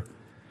year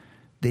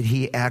that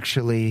he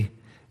actually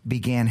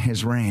began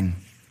his reign.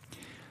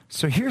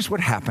 So here's what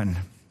happened.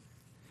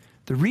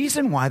 The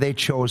reason why they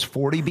chose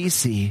 40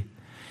 BC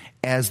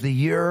as the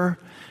year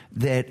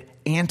that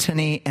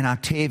Antony and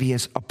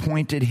Octavius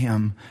appointed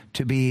him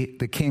to be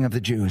the king of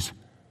the Jews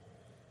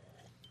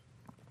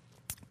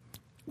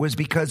was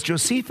because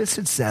Josephus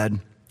had said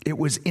it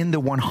was in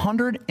the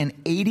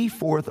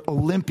 184th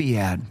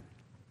Olympiad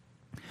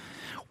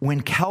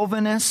when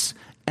Calvinus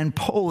and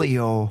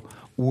Pollio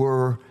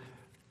were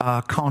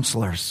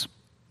counselors.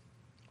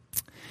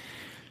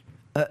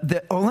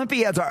 The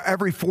Olympiads are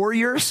every 4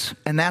 years,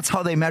 and that's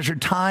how they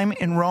measured time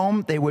in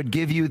Rome. They would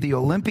give you the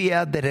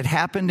Olympiad that it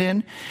happened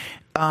in.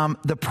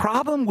 The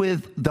problem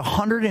with the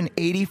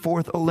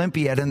 184th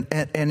Olympiad, and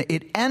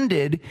it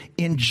ended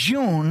in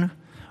June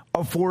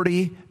of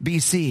 40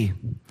 BC.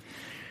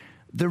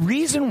 The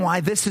reason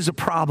why this is a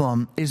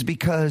problem is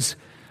because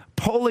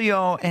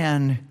Pollio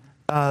and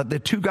the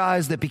 2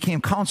 guys that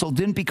became consul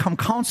didn't become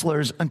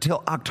counselors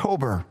until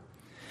October.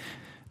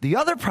 The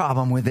other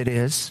problem with it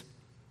is,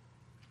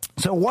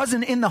 so it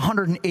wasn't in the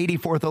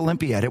 184th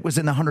Olympiad, it was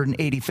in the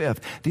 185th.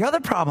 The other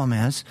problem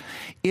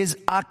is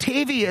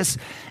Octavius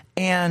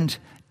and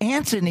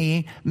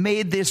Antony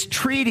made this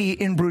treaty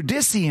in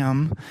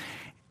Brundisium,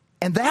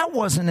 And that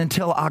wasn't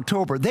until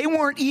October. They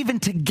weren't even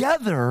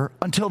together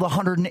until the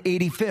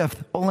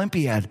 185th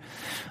Olympiad.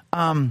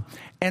 And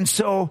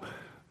so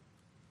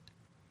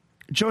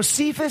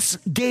Josephus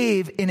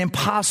gave an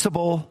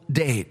impossible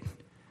date.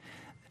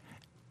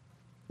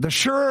 The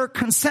Sure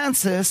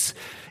Consensus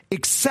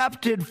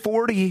accepted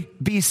 40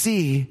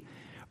 BC,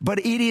 but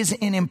it is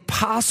an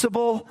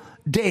impossible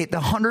date, the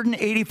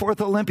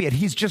 184th Olympiad.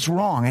 He's just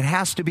wrong. It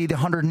has to be the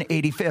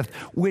 185th,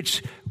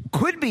 which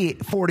could be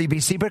 40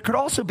 BC, but it could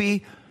also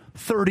be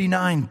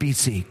 39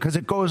 BC, because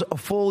it goes a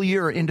full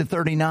year into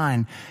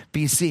 39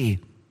 BC.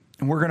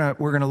 And we're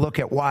gonna look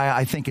at why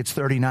I think it's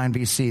 39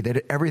 BC,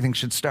 that everything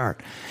should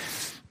start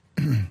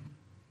in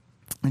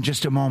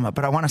just a moment.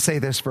 But I want to say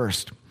this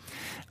first.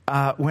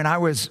 When I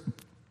was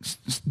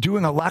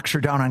doing a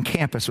lecture down on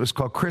campus, it was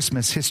called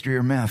Christmas History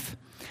or Myth.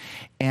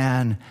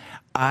 And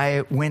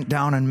I went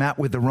down and met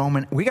with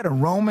we got a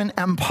Roman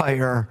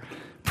Empire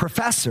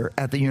professor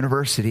at the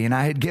university, and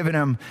I had given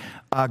him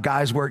a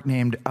guy's work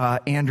named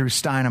Andrew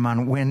Steinem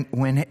on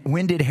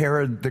when did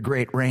Herod the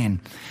Great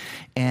reign?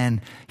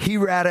 And he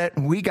read it,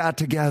 and we got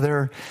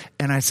together,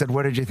 and I said,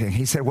 what did you think?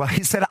 He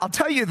said, I'll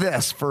tell you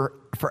this for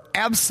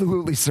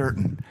absolutely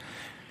certain.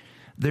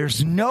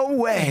 There's no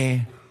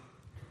way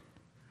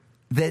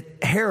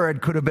that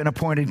Herod could have been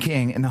appointed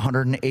king in the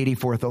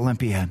 184th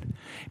Olympiad,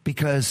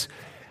 because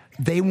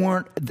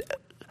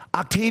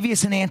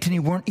Octavius and Antony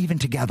weren't even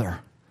together.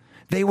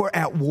 They were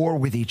at war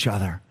with each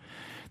other.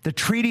 The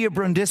Treaty of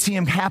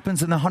Brundisium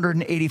happens in the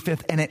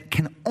 185th, and it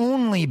can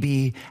only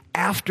be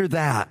after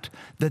that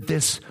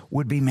this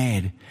would be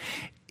made.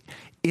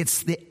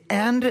 It's the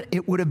end,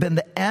 it would have been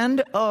the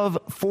end of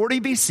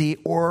 40 BC,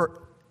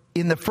 or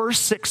in the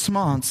first 6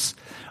 months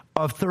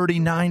of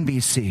 39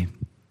 BC.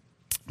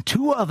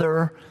 Two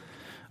other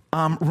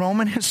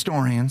Roman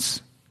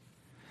historians,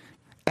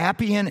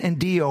 Appian and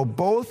Dio,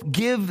 both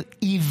give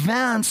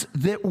events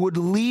that would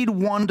lead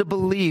one to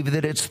believe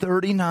that it's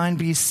 39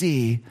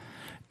 BC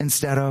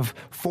instead of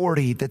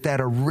 40, that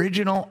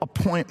original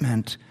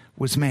appointment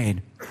was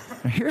made.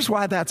 Now, here's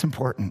why that's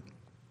important.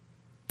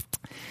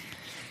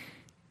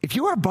 If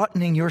you are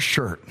buttoning your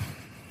shirt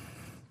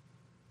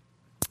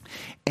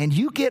and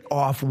you get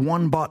off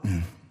one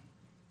button,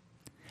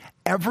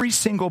 every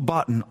single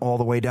button all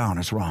the way down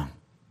is wrong.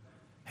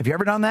 Have you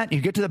ever done that? You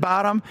get to the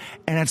bottom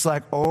and it's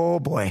like, oh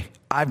boy,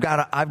 I've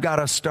got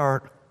to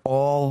start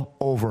all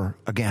over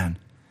again.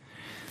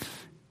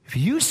 If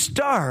you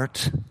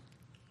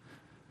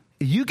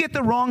get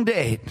the wrong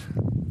date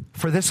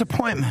for this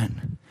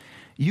appointment,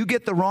 you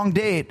get the wrong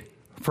date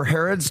for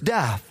Herod's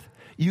death,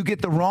 you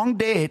get the wrong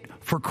date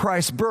for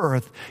Christ's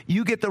birth,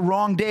 you get the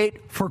wrong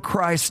date for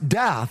Christ's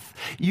death,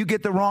 you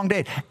get the wrong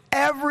date.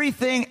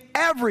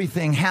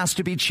 Everything has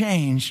to be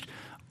changed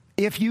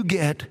if you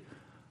get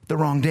the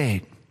wrong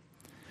date.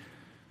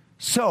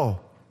 So,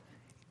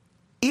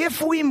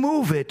 if we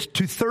move it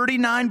to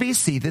 39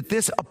 BC, that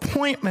this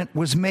appointment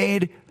was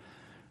made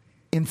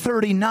in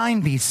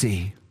 39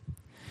 BC,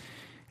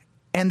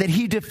 and that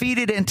he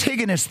defeated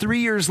Antigonus 3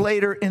 years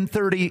later in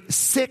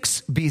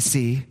 36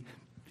 BC,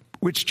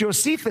 which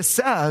Josephus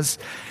says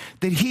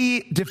that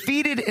he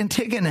defeated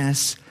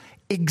Antigonus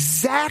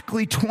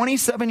exactly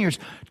 27 years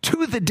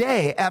to the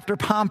day after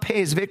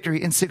Pompey's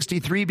victory in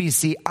 63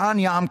 BC on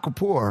Yom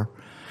Kippur,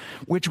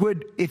 which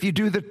would, if you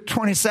do the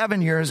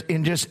 27 years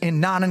in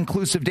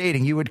non-inclusive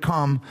dating, you would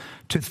come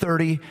to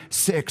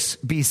 36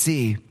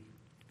 BC.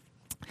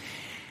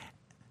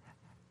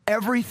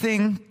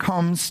 Everything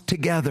comes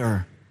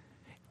together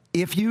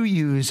if you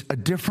use a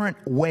different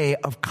way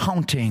of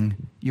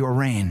counting your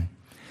reign.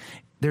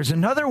 There's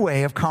another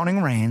way of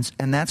counting reigns,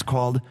 and that's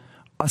called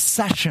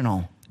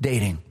accessional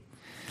dating.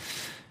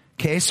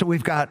 Okay, so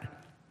we've got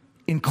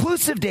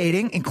inclusive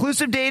dating.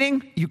 Inclusive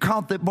dating, you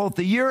count both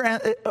the year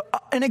and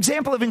an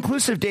example of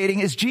inclusive dating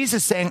is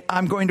Jesus saying,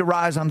 I'm going to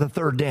rise on the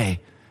third day.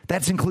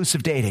 That's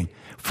inclusive dating.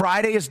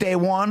 Friday is day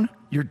 1.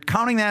 You're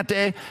counting that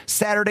day.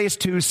 Saturday's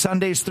 2,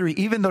 Sunday's 3.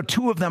 Even though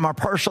 2 of them are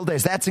partial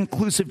days, that's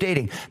inclusive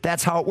dating.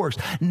 That's how it works.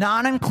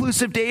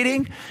 Non-inclusive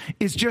dating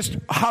is just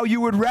how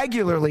you would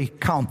regularly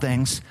count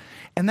things.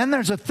 And then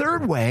there's a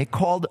third way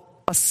called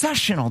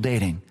accessional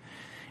dating.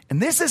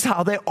 And this is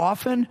how they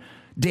often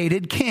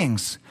dated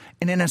kings.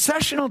 And in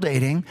accessional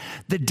dating,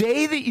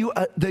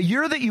 the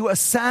year that you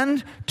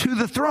ascend to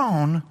the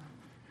throne,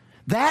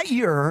 that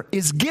year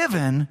is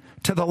given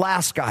to the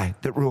last guy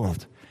that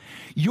ruled.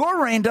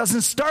 Your reign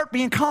doesn't start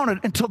being counted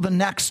until the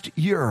next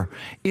year.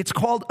 It's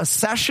called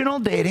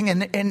accessional dating,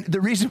 and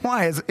the reason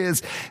why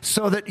is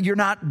so that you're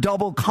not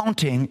double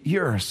counting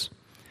years.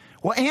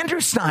 Well, Andrew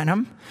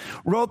Steinem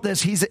wrote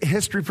this. He's a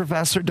history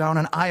professor down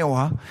in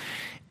Iowa,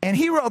 and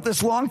he wrote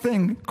this long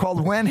thing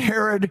called When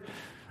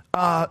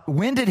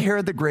Did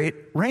Herod the Great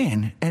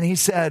reign? And he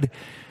said,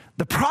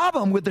 the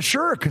problem with the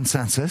Sure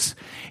Consensus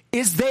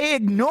is they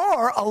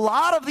ignore a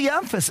lot of the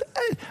emphasis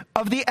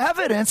of the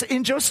evidence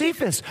in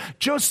Josephus.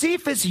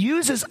 Josephus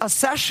uses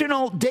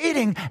accessional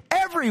dating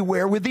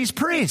everywhere with these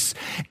priests.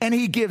 And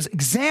he gives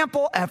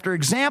example after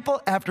example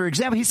after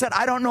example. He said,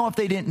 I don't know if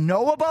they didn't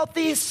know about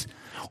these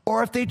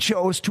or if they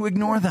chose to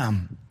ignore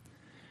them.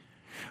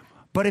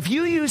 But if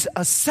you use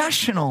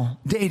accessional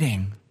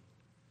dating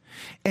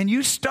and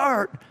you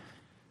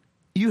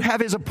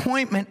have his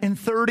appointment in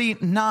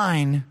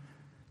 39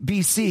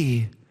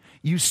 BC,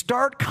 you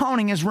start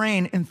counting his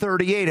reign in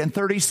 38, and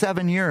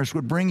 37 years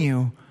would bring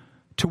you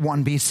to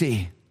 1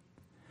 BC.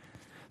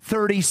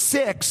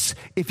 36,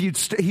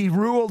 he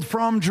ruled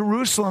from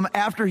Jerusalem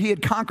after he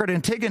had conquered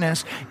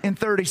Antigonus in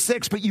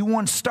 36, but you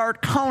won't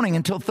start counting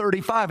until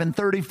 35, and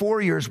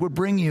 34 years would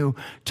bring you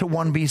to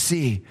 1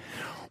 BC.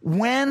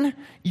 When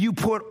you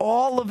put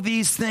all of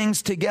these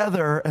things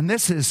together, and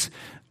this is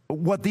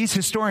what these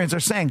historians are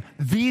saying,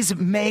 these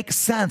make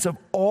sense of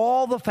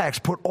all the facts.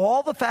 Put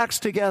all the facts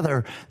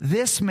together,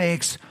 this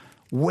makes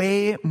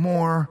way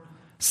more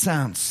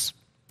sense.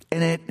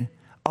 And it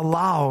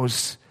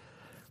allows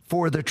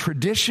for the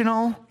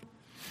traditional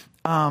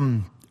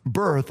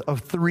birth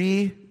of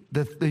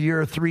the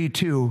year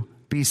 32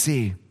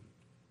 BC.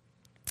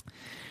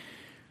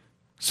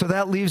 So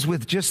that leaves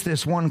with just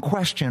this one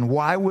question.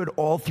 Why would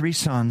all three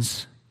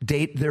sons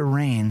date their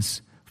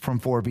reigns from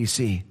 4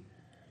 BC?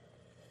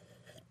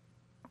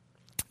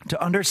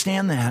 To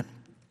understand that,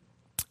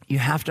 you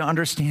have to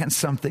understand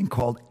something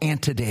called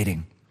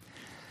antedating.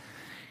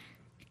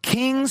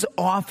 Kings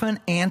often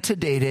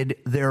antedated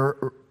their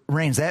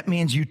reigns. That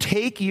means you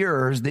take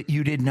years that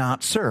you did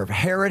not serve.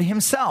 Herod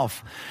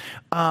himself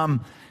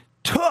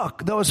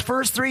took those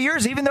first 3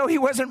 years, even though he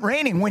wasn't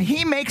reigning. When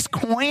he makes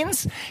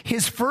coins,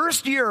 his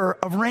first year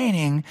of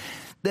reigning,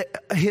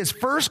 his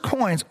first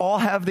coins all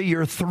have the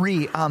year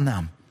 3 on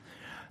them.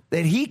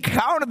 That he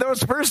counted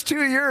those first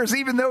 2 years,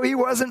 even though he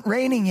wasn't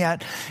reigning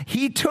yet.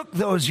 He took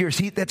those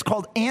years. That's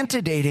called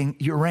antedating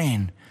your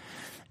reign.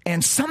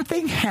 And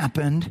something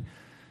happened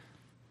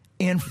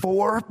in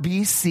 4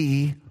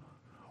 BC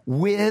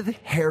with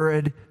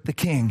Herod the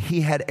king.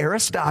 He had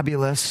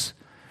Aristobulus.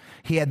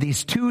 He had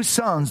these 2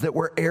 sons that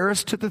were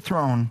heirs to the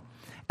throne,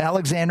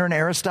 Alexander and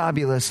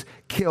Aristobulus,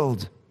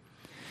 killed.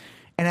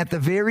 And at the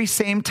very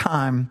same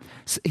time,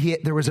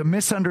 there was a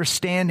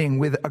misunderstanding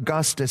with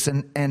Augustus,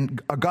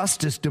 and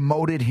Augustus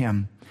demoted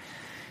him.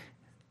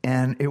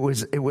 And it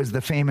was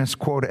the famous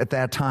quote at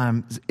that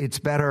time, it's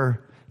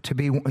better to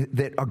be,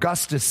 that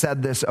Augustus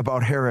said this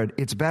about Herod,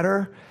 it's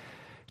better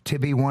to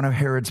be one of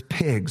Herod's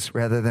pigs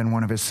rather than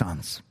one of his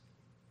sons.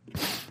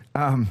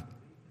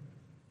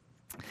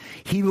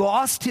 He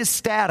lost his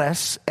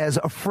status as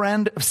a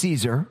friend of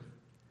Caesar,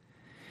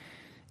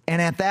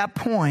 and at that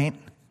point,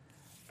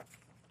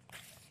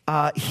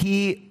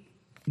 he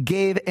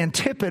gave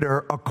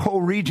Antipater a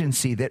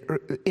co-regency. That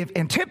if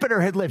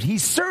Antipater had lived, he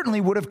certainly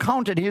would have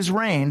counted his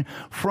reign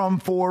from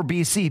 4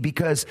 BC,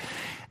 because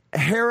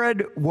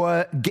Herod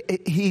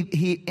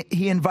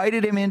he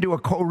invited him into a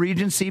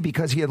co-regency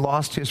because he had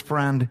lost his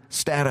friend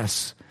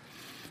status.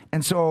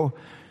 And so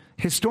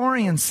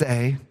historians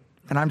say,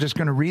 and I'm just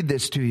going to read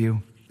this to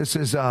you. This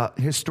is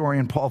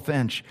historian Paul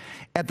Finch.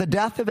 At the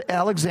death of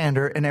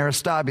Alexander and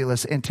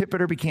Aristobulus,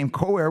 Antipater became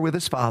co-heir with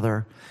his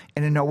father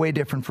and in no way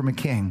different from a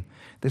king.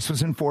 This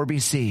was in 4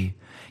 BC.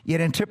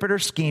 Yet Antipater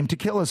schemed to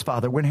kill his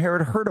father. When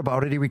Herod heard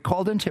about it, he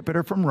recalled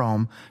Antipater from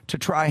Rome to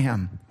try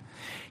him.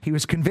 He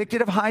was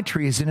convicted of high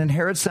treason, and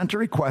Herod sent a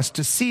request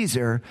to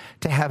Caesar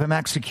to have him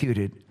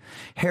executed.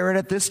 Herod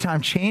at this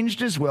time changed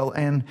his will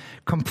and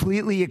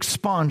completely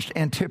expunged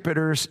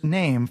Antipater's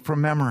name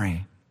from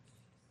memory.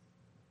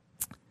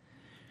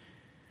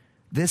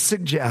 This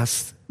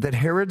suggests that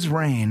Herod's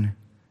reign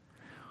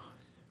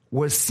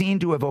was seen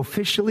to have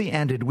officially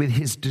ended with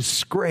his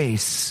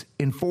disgrace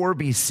in 4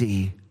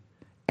 BC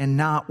and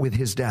not with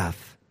his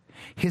death.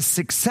 His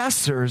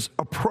successors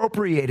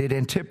appropriated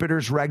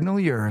Antipater's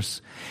regnal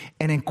years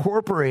and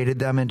incorporated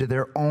them into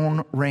their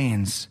own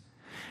reigns.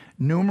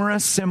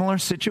 Numerous similar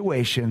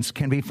situations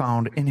can be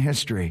found in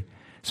history.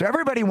 So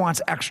everybody wants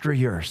extra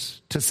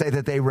years to say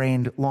that they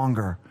reigned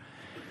longer.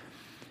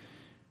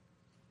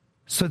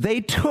 So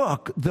they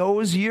took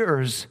those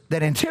years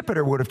that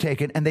Antipater would have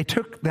taken, and they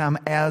took them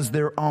as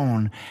their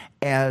own,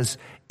 as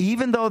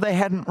even though they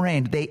hadn't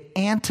reigned, they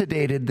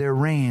antedated their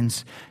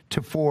reigns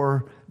to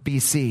 4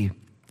 BC.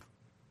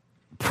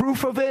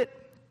 Proof of it?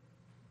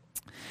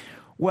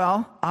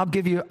 Well, I'll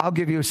give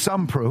you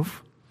some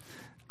proof.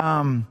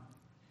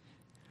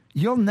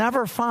 You'll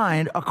never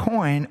find a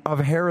coin of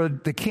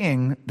Herod the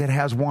king that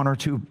has 1 or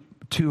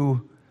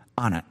 2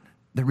 on it.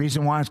 The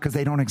reason why is because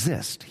they don't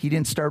exist. He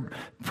didn't start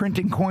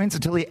printing coins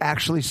until he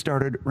actually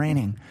started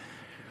reigning.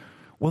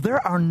 Well,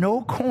 there are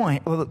no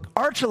coins. Well,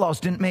 Archelaus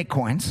didn't make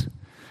coins,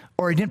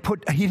 or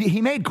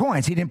he made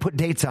coins. He didn't put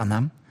dates on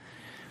them.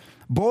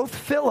 Both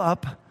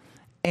Philip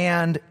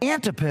and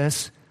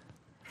Antipas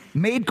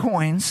made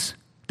coins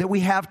that we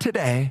have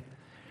today.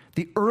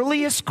 The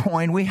earliest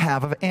coin we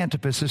have of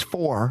Antipas is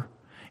 4,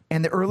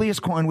 and the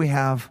earliest coin we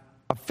have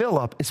of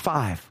Philip is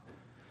 5.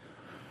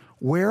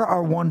 Where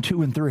are 1,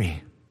 2, and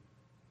 3?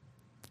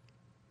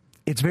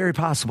 It's very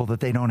possible that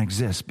they don't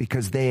exist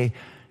because they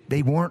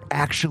weren't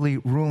actually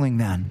ruling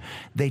then.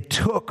 They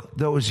took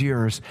those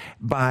years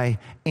by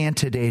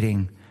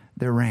antedating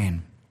their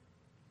reign.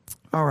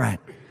 All right,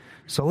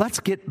 so let's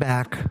get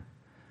back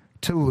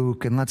to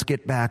Luke, and let's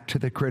get back to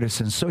the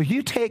criticism. So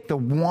you take the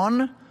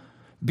 1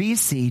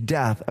 BC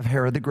death of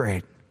Herod the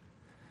Great,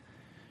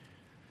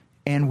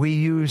 and we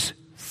use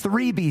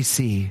 3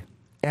 BC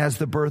as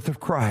the birth of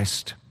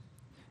Christ.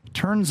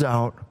 Turns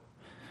out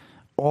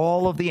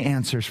all of the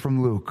answers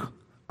from Luke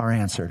are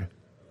answered.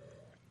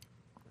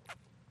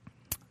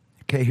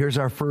 Okay, here's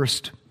our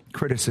first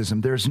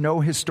criticism. There's no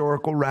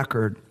historical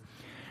record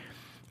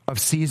of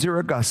Caesar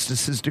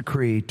Augustus'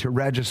 decree to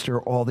register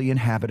all the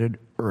inhabited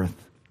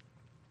earth.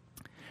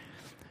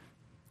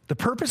 The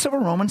purpose of a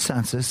Roman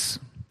census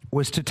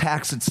was to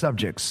tax its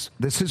subjects.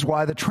 This is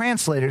why the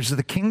translators of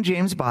the King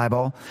James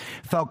Bible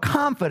felt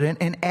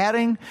confident in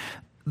adding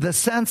the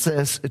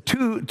census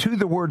to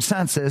the word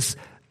census,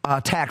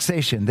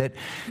 taxation, that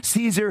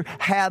Caesar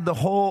had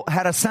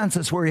a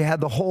census where he had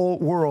the whole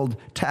world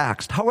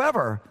taxed.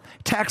 However,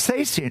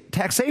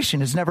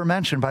 taxation is never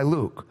mentioned by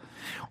Luke.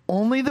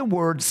 Only the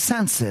word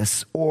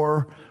census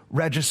or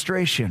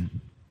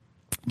registration.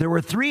 There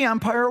were 3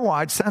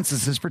 empire-wide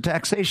censuses for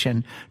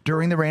taxation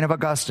during the reign of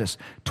Augustus: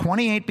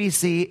 28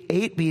 BC,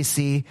 8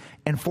 BC,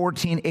 and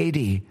 14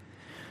 AD.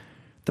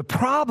 The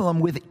problem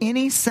with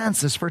any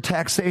census for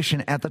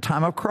taxation at the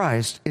time of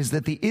Christ is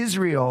that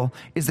Israel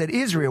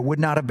would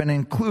not have been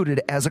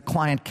included as a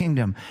client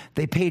kingdom.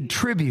 They paid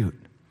tribute,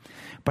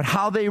 but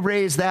how they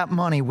raised that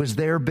money was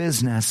their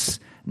business,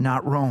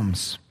 not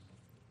Rome's.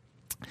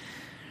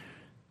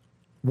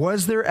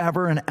 Was there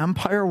ever an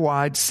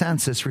empire-wide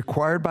census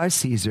required by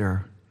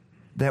Caesar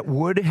that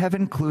would have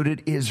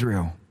included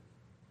Israel?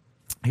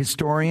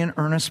 Historian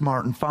Ernest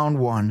Martin found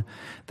one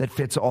that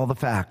fits all the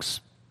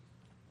facts.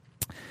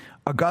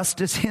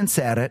 Augustus hints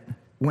at it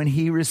when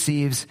he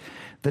receives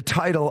the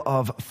title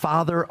of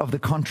Father of the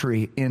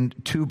Country in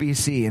 2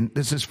 BC, and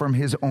this is from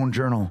his own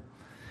journal.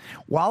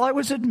 While I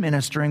was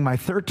administering my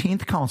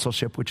 13th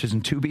consulship, which is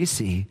in 2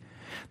 BC,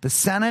 the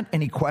Senate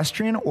and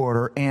Equestrian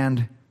Order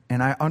and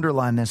I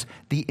underline this,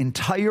 the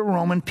entire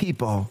Roman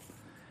people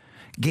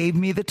gave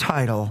me the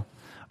title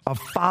of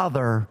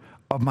Father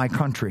of my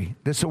country.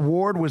 This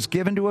award was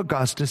given to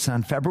Augustus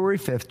on February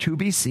 5th, 2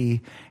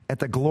 BC, at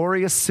the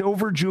glorious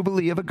Silver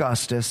Jubilee of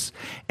Augustus,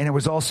 and it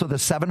was also the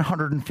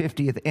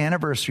 750th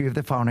anniversary of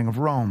the founding of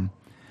Rome.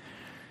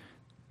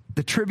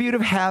 The tribute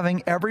of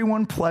having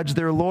everyone pledge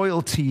their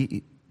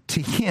loyalty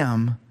to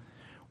him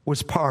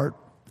was part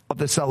of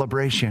the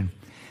celebration.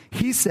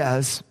 He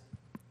says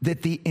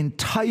that the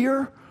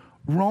entire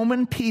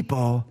Roman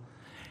people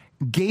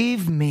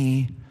gave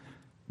me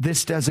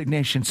this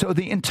designation. So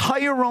the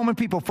entire Roman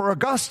people, for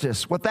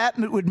Augustus, what that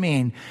would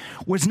mean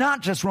was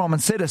not just Roman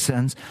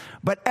citizens,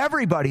 but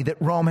everybody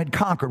that Rome had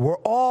conquered were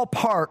all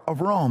part of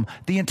Rome.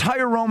 The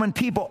entire Roman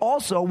people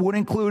also would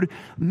include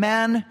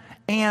men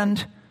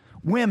and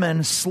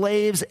women,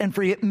 slaves and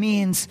free. It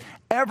means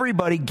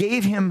everybody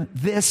gave him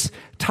this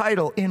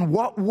title. In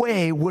what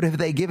way would have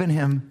they given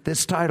him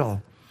this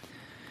title?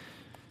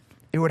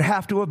 It would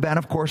have to have been,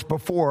 of course,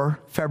 before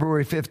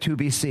February 5th, 2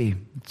 BC.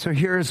 So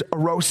here's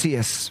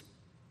Orosius,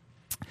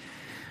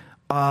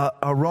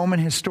 a Roman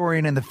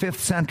historian in the 5th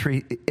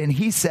century, and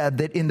he said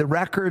that in the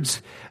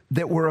records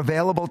that were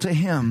available to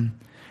him,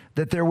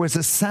 that there was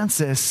a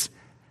census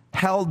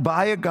held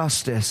by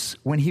Augustus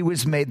when he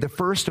was made the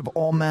first of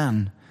all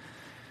men.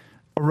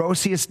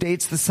 Orosius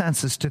dates the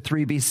census to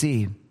 3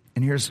 BC.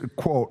 And here's a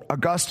quote: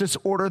 Augustus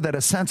ordered that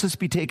a census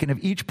be taken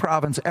of each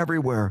province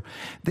everywhere.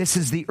 This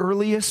is the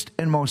earliest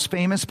and most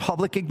famous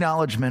public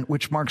acknowledgement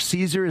which marks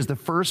Caesar as the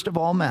first of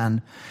all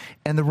men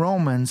and the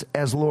Romans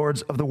as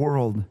lords of the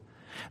world.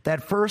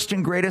 That first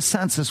and greatest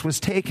census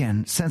was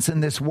taken, since in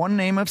this one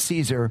name of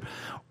Caesar,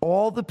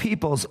 all the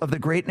peoples of the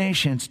great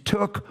nations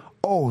took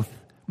oath.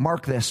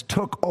 Mark this,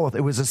 took oath.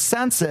 It was a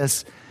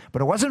census,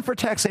 but it wasn't for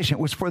taxation.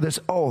 It was for this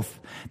oath.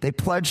 They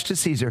pledged to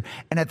Caesar.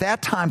 And at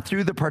that time,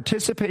 through the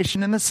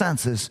participation in the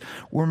census,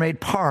 were made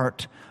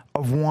part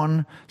of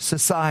one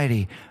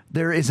society.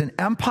 There is an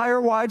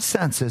empire-wide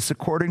census,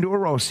 according to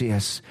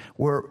Orosius,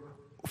 where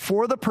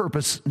for the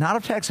purpose, not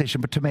of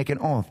taxation, but to make an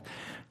oath.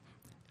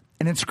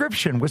 An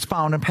inscription was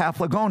found in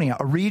Paphlagonia,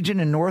 a region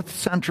in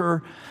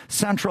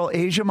central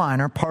Asia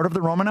Minor, part of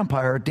the Roman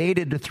Empire,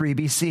 dated to 3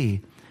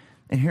 BC.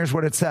 And here's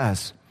what it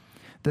says: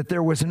 that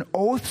there was an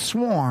oath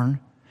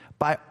sworn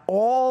by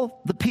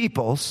all the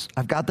peoples,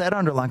 I've got that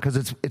underlined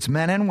because it's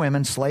men and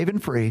women, slave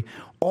and free,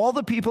 all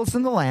the peoples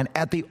in the land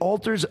at the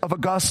altars of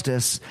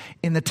Augustus,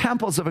 in the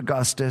temples of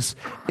Augustus,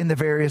 in the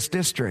various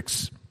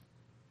districts.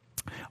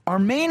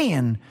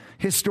 Armenian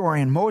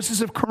historian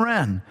Moses of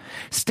Karen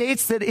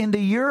states that in the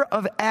year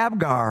of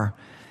Abgar,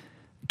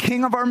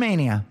 king of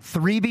Armenia,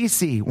 3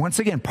 BC, once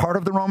again, part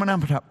of the Roman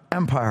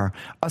Empire,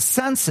 a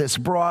census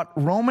brought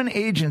Roman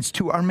agents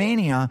to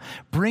Armenia,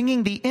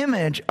 bringing the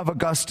image of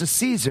Augustus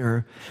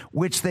Caesar,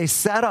 which they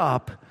set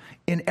up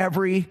in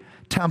every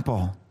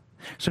temple.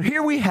 So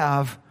here we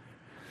have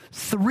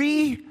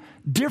 3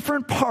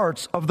 different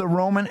parts of the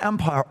Roman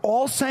Empire,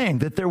 all saying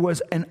that there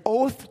was an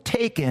oath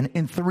taken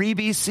in 3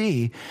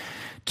 BC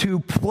to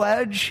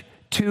pledge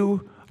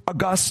to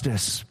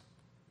Augustus.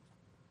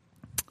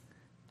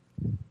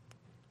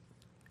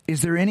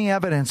 Is there any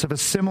evidence of a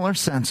similar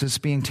census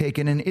being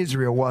taken in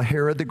Israel while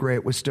Herod the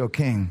Great was still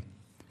king?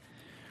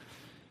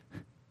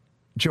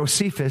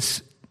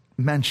 Josephus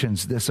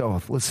mentions this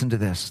oath. Listen to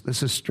this.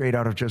 This is straight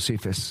out of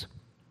Josephus.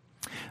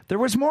 There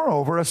was,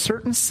 moreover, a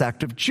certain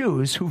sect of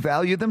Jews who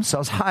valued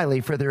themselves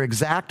highly for their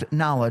exact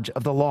knowledge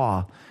of the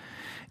law,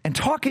 and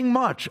talking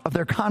much of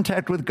their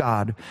contact with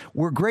God,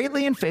 were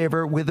greatly in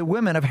favor with the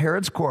women of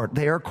Herod's court.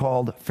 They are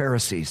called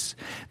Pharisees.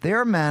 They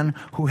are men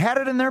who had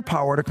it in their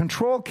power to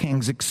control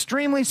kings,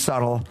 extremely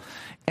subtle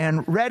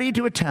and ready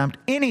to attempt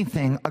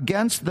anything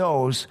against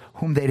those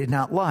whom they did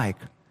not like.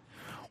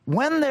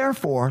 When,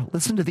 therefore,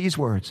 listen to these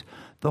words,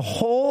 the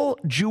whole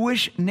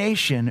Jewish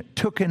nation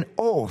took an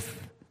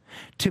oath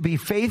to be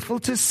faithful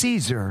to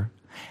Caesar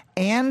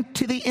and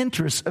to the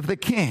interests of the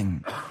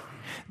king,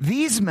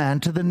 these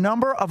men, to the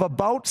number of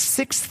about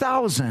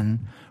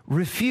 6,000,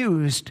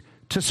 refused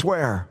to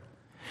swear.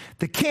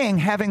 The king,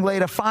 having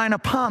laid a fine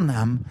upon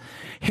them,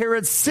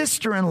 Herod's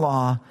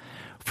sister-in-law,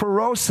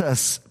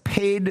 Pherosus,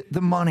 paid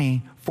the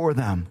money for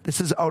them. This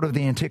is out of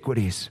the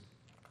Antiquities.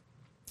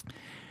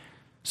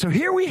 So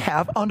here we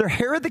have, under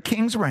Herod the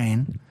king's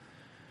reign,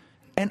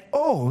 an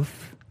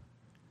oath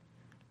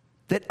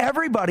that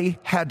everybody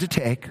had to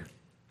take,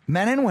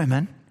 men and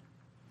women.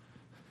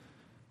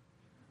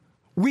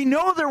 We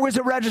know there was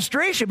a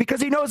registration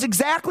because he knows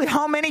exactly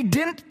how many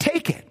didn't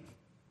take it.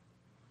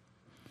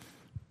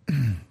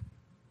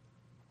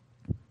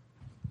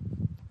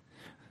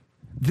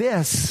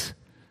 This,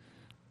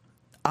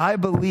 I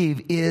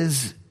believe,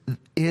 is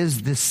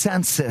the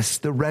census,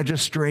 the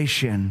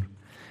registration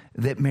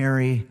that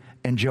Mary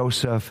and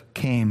Joseph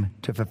came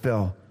to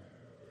fulfill.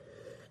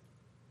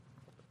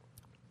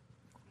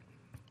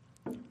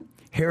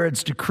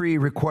 Herod's decree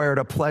required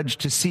a pledge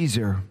to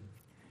Caesar,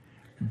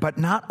 but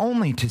not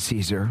only to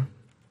Caesar.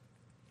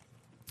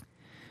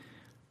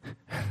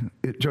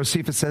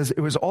 Josephus says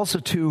it was also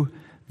to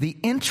the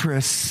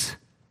interests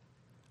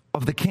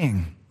of the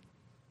king.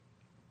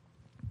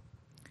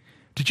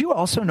 Did you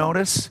also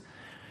notice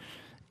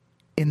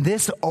in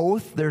this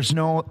oath there's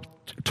no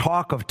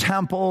talk of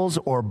temples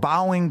or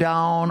bowing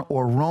down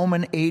or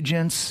Roman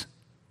agents?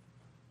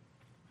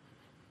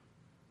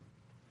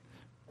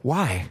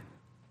 Why?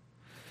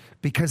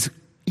 Because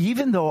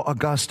even though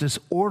Augustus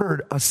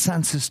ordered a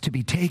census to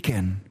be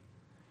taken,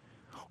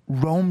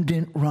 Rome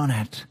didn't run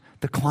it.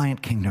 The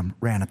client kingdom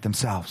ran it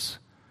themselves.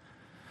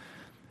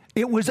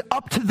 It was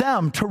up to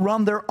them to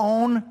run their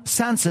own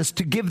census,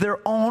 to give their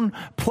own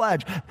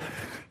pledge.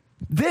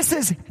 This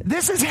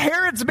is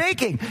Herod's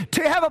making.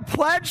 To have a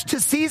pledge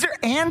to Caesar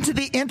and to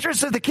the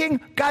interests of the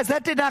king. Guys,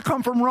 that did not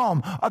come from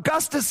Rome.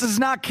 Augustus does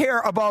not care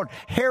about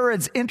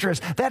Herod's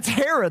interests. That's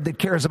Herod that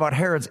cares about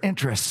Herod's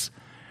interests.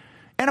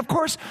 And of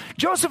course,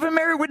 Joseph and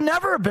Mary would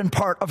never have been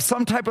part of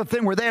some type of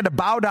thing where they had to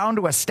bow down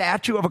to a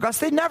statue of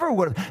Augustus. They never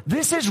would have.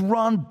 This is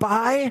run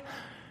by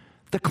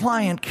the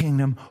client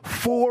kingdom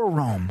for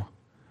Rome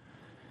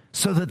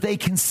so that they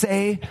can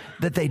say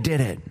that they did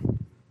it.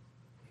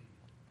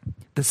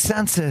 The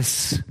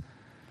census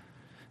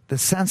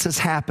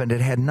happened. It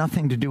had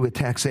nothing to do with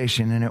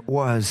taxation, and it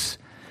was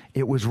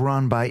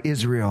run by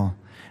Israel,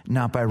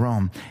 not by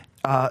Rome.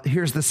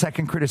 Here's the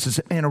second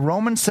criticism. In a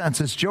Roman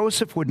census,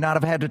 Joseph would not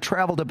have had to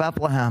travel to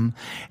Bethlehem,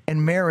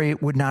 and Mary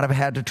would not have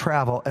had to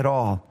travel at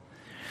all.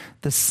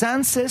 The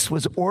census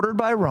was ordered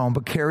by Rome,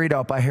 but carried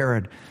out by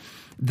Herod.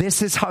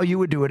 This is how you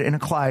would do it in a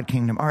client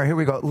kingdom. All right, here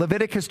we go.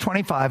 Leviticus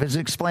 25 has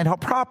explained how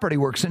property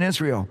works in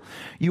Israel.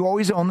 You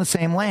always own the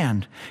same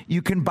land.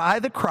 You can buy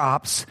the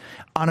crops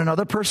on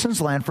another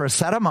person's land for a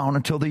set amount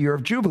until the year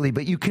of Jubilee,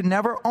 but you can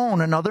never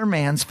own another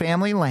man's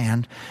family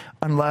land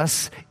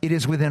unless it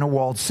is within a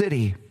walled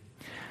city.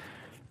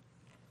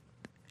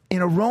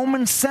 In a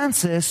Roman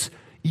census,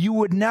 you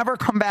would never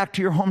come back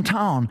to your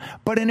hometown.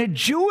 But in a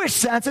Jewish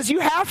census, you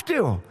have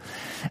to.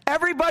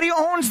 Everybody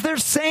owns their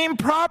same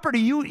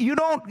property.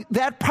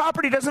 That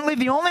property doesn't leave.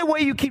 The only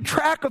way you keep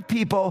track of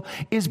people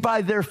is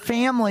by their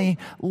family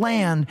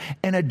land.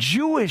 And a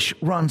Jewish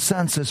run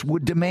census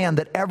would demand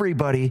that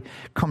everybody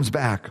comes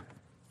back.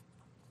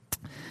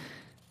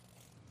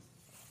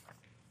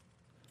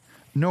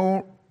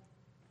 No.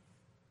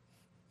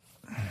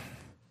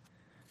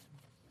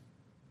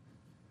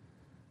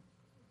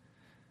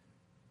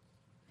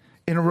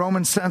 In a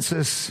Roman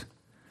census,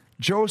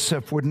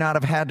 Joseph would not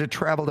have had to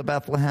travel to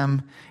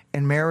Bethlehem,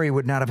 and Mary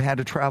would not have had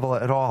to travel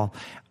at all.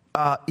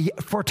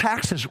 For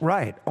taxes,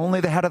 right.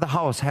 Only the head of the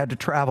house had to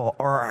travel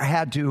or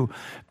had to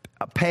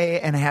pay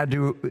and had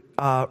to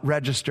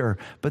register.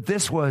 But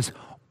this was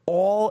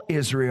all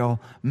Israel,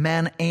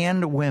 men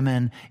and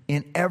women.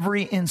 In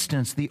every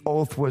instance, the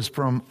oath was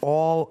from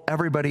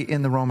everybody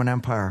in the Roman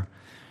Empire.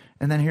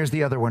 And then here's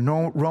the other one.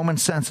 No Roman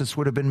census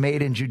would have been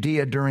made in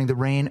Judea during the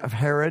reign of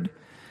Herod.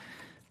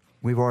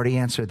 We've already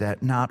answered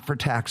that. Not for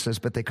taxes,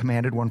 but they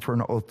commanded one for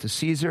an oath to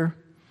Caesar.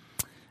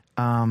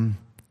 And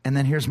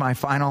then here's my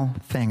final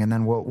thing, and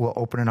then we'll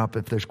open it up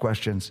if there's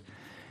questions.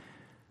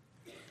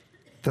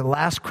 The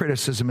last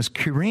criticism is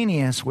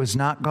Quirinius was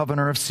not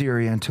governor of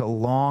Syria until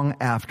long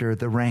after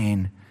the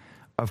reign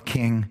of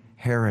King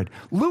Herod.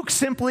 Luke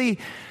simply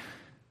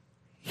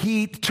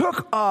he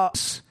took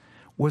us,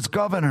 was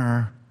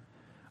governor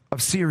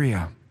of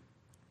Syria.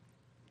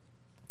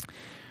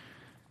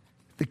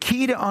 The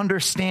key to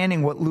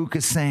understanding what Luke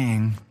is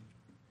saying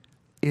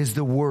is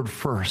the word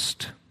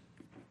first.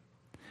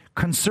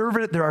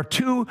 There are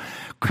two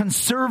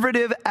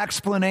conservative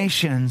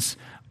explanations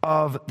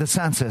of the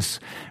census.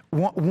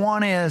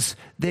 One is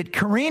that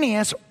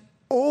Quirinius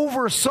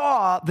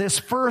oversaw this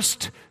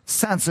first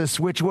census,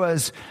 which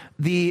was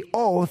the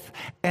oath,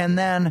 and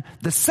then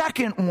the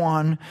second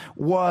one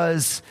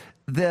was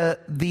the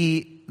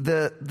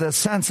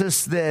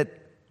census that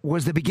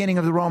was the beginning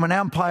of the Roman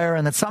Empire,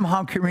 and that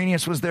somehow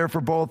Quirinius was there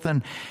for both.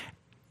 And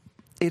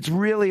it's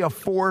really a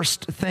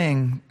forced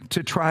thing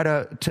to try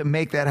to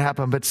make that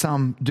happen, but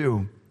some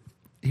do.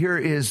 Here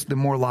is the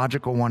more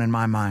logical one in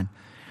my mind.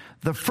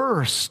 The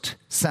first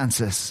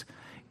census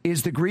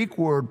is the Greek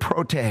word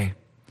prote,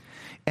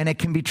 and it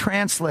can be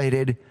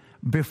translated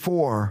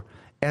before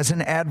as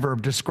an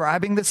adverb,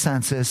 describing the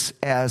census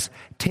as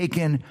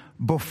taken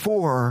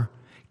before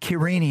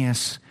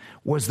Quirinius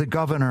was the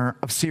governor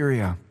of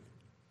Syria.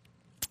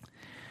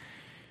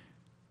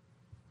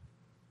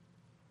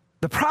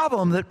 The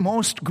problem that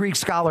most Greek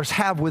scholars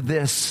have with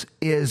this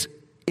is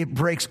it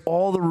breaks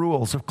all the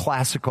rules of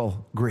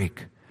classical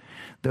Greek.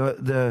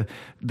 The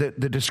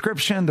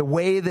description, the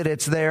way that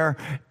it's there,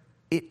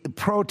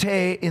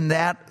 prote in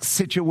that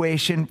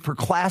situation for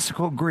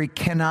classical Greek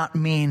cannot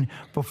mean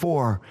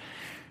before.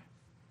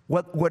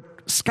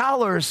 What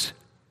scholars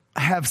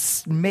have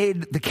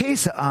made the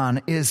case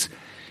on is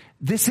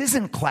this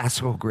isn't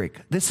classical Greek.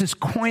 This is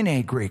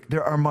Koine Greek.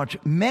 There are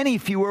many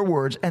fewer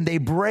words, and they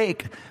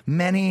break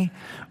many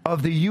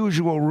of the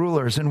usual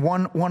rulers. And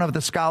one of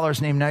the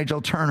scholars named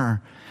Nigel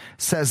Turner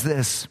says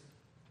this: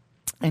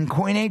 in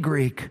Koine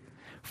Greek,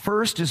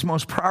 first is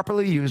most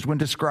properly used when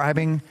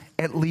describing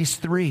at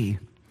least three.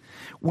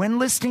 When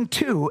listing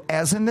two,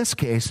 as in this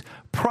case,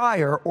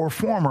 prior or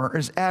former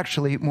is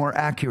actually more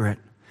accurate.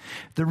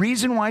 The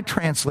reason why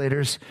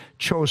translators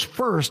chose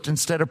first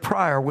instead of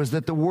prior was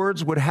that the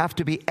words would have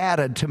to be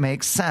added to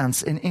make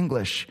sense in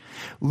English.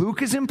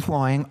 Luke is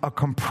employing a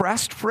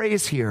compressed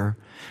phrase here,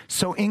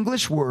 so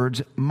English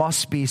words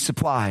must be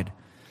supplied.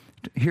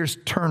 Here's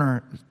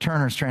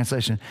Turner's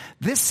translation.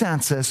 This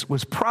census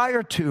was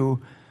prior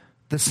to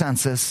the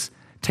census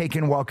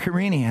taken while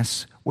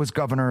Quirinius was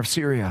governor of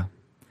Syria.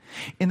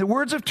 In the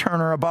words of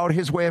Turner about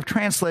his way of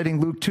translating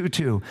Luke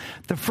 2:2,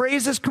 the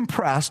phrase is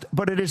compressed,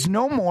 but it is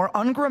no more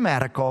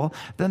ungrammatical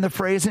than the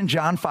phrase in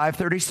John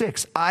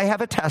 5:36. I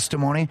have a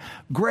testimony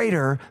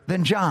greater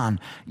than John.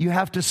 You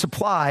have to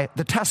supply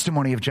the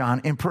testimony of John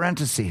in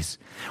parentheses.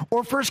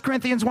 Or 1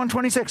 Corinthians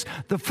 1:26,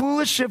 the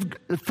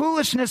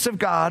foolishness of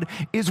God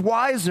is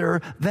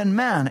wiser than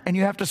men, and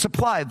you have to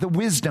supply the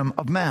wisdom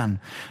of men.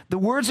 The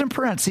words in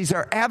parentheses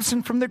are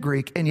absent from the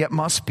Greek and yet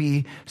must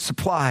be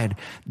supplied.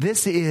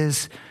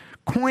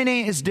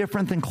 Koine is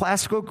different than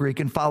classical Greek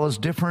and follows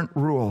different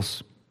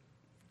rules.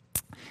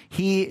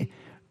 He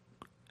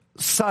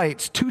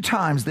cites 2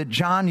 times that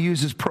John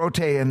uses prote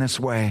in this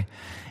way,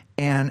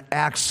 and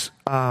Acts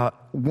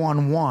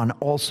 1:1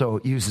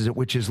 also uses it,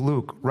 which is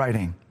Luke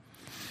writing.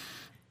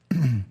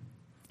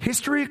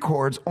 History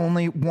records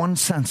only one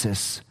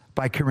census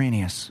by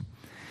Quirinius,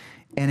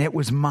 and it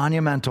was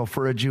monumental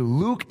for a Jew.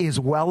 Luke is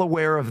well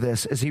aware of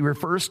this as he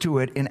refers to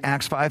it in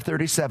Acts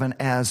 5:37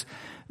 as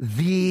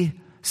the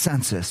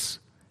census.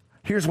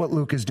 Here's what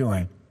Luke is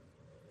doing.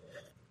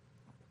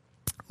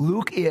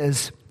 Luke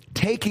is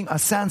taking a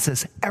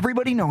census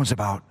everybody knows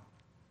about.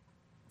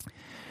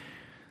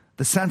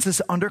 The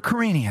census under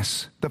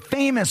Quirinius, the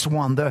famous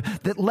one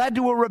that led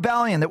to a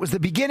rebellion, that was the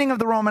beginning of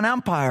the Roman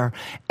Empire.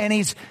 And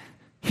he's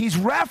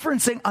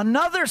referencing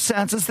another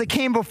census that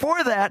came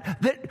before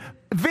that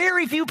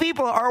very few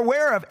people are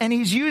aware of. And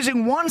he's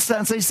using one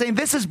census. He's saying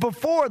this is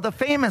before the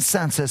famous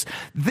census.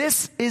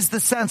 This is the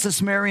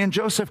census Mary and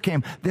Joseph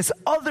came. This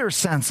other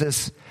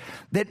census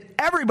that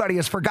everybody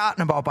has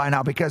forgotten about by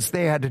now because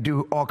they had to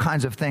do all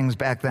kinds of things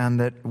back then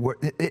that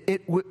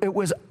it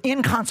was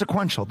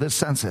inconsequential, this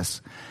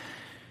census,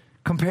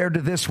 compared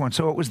to this one.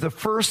 So it was the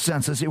first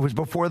census. It was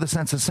before the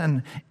census.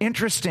 And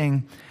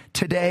interesting,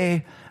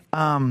 today,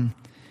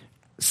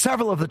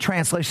 several of the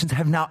translations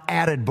have now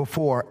added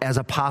before as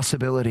a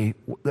possibility.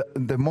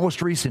 The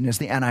most recent is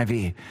the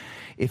NIV.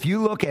 If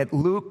you look at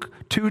Luke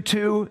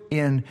 2:2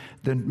 in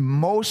the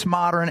most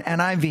modern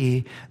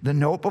NIV, the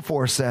note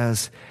before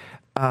says,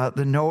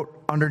 the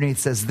note underneath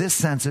says, this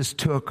census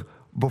took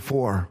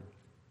before.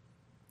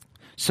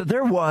 So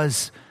there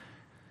was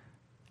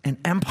an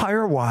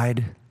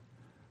empire-wide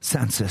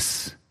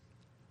census.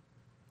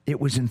 It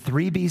was in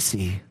 3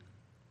 BC.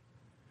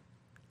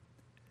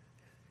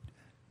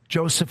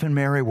 Joseph and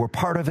Mary were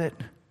part of it.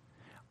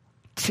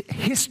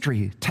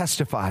 History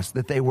testifies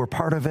that they were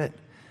part of it.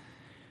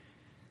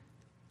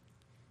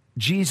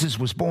 Jesus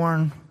was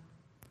born.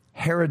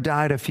 Herod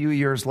died a few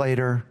years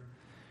later.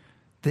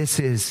 This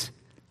is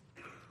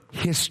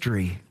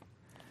history,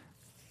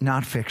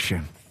 not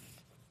fiction.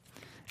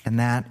 And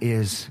that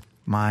is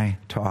my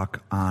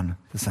talk on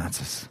the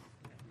census.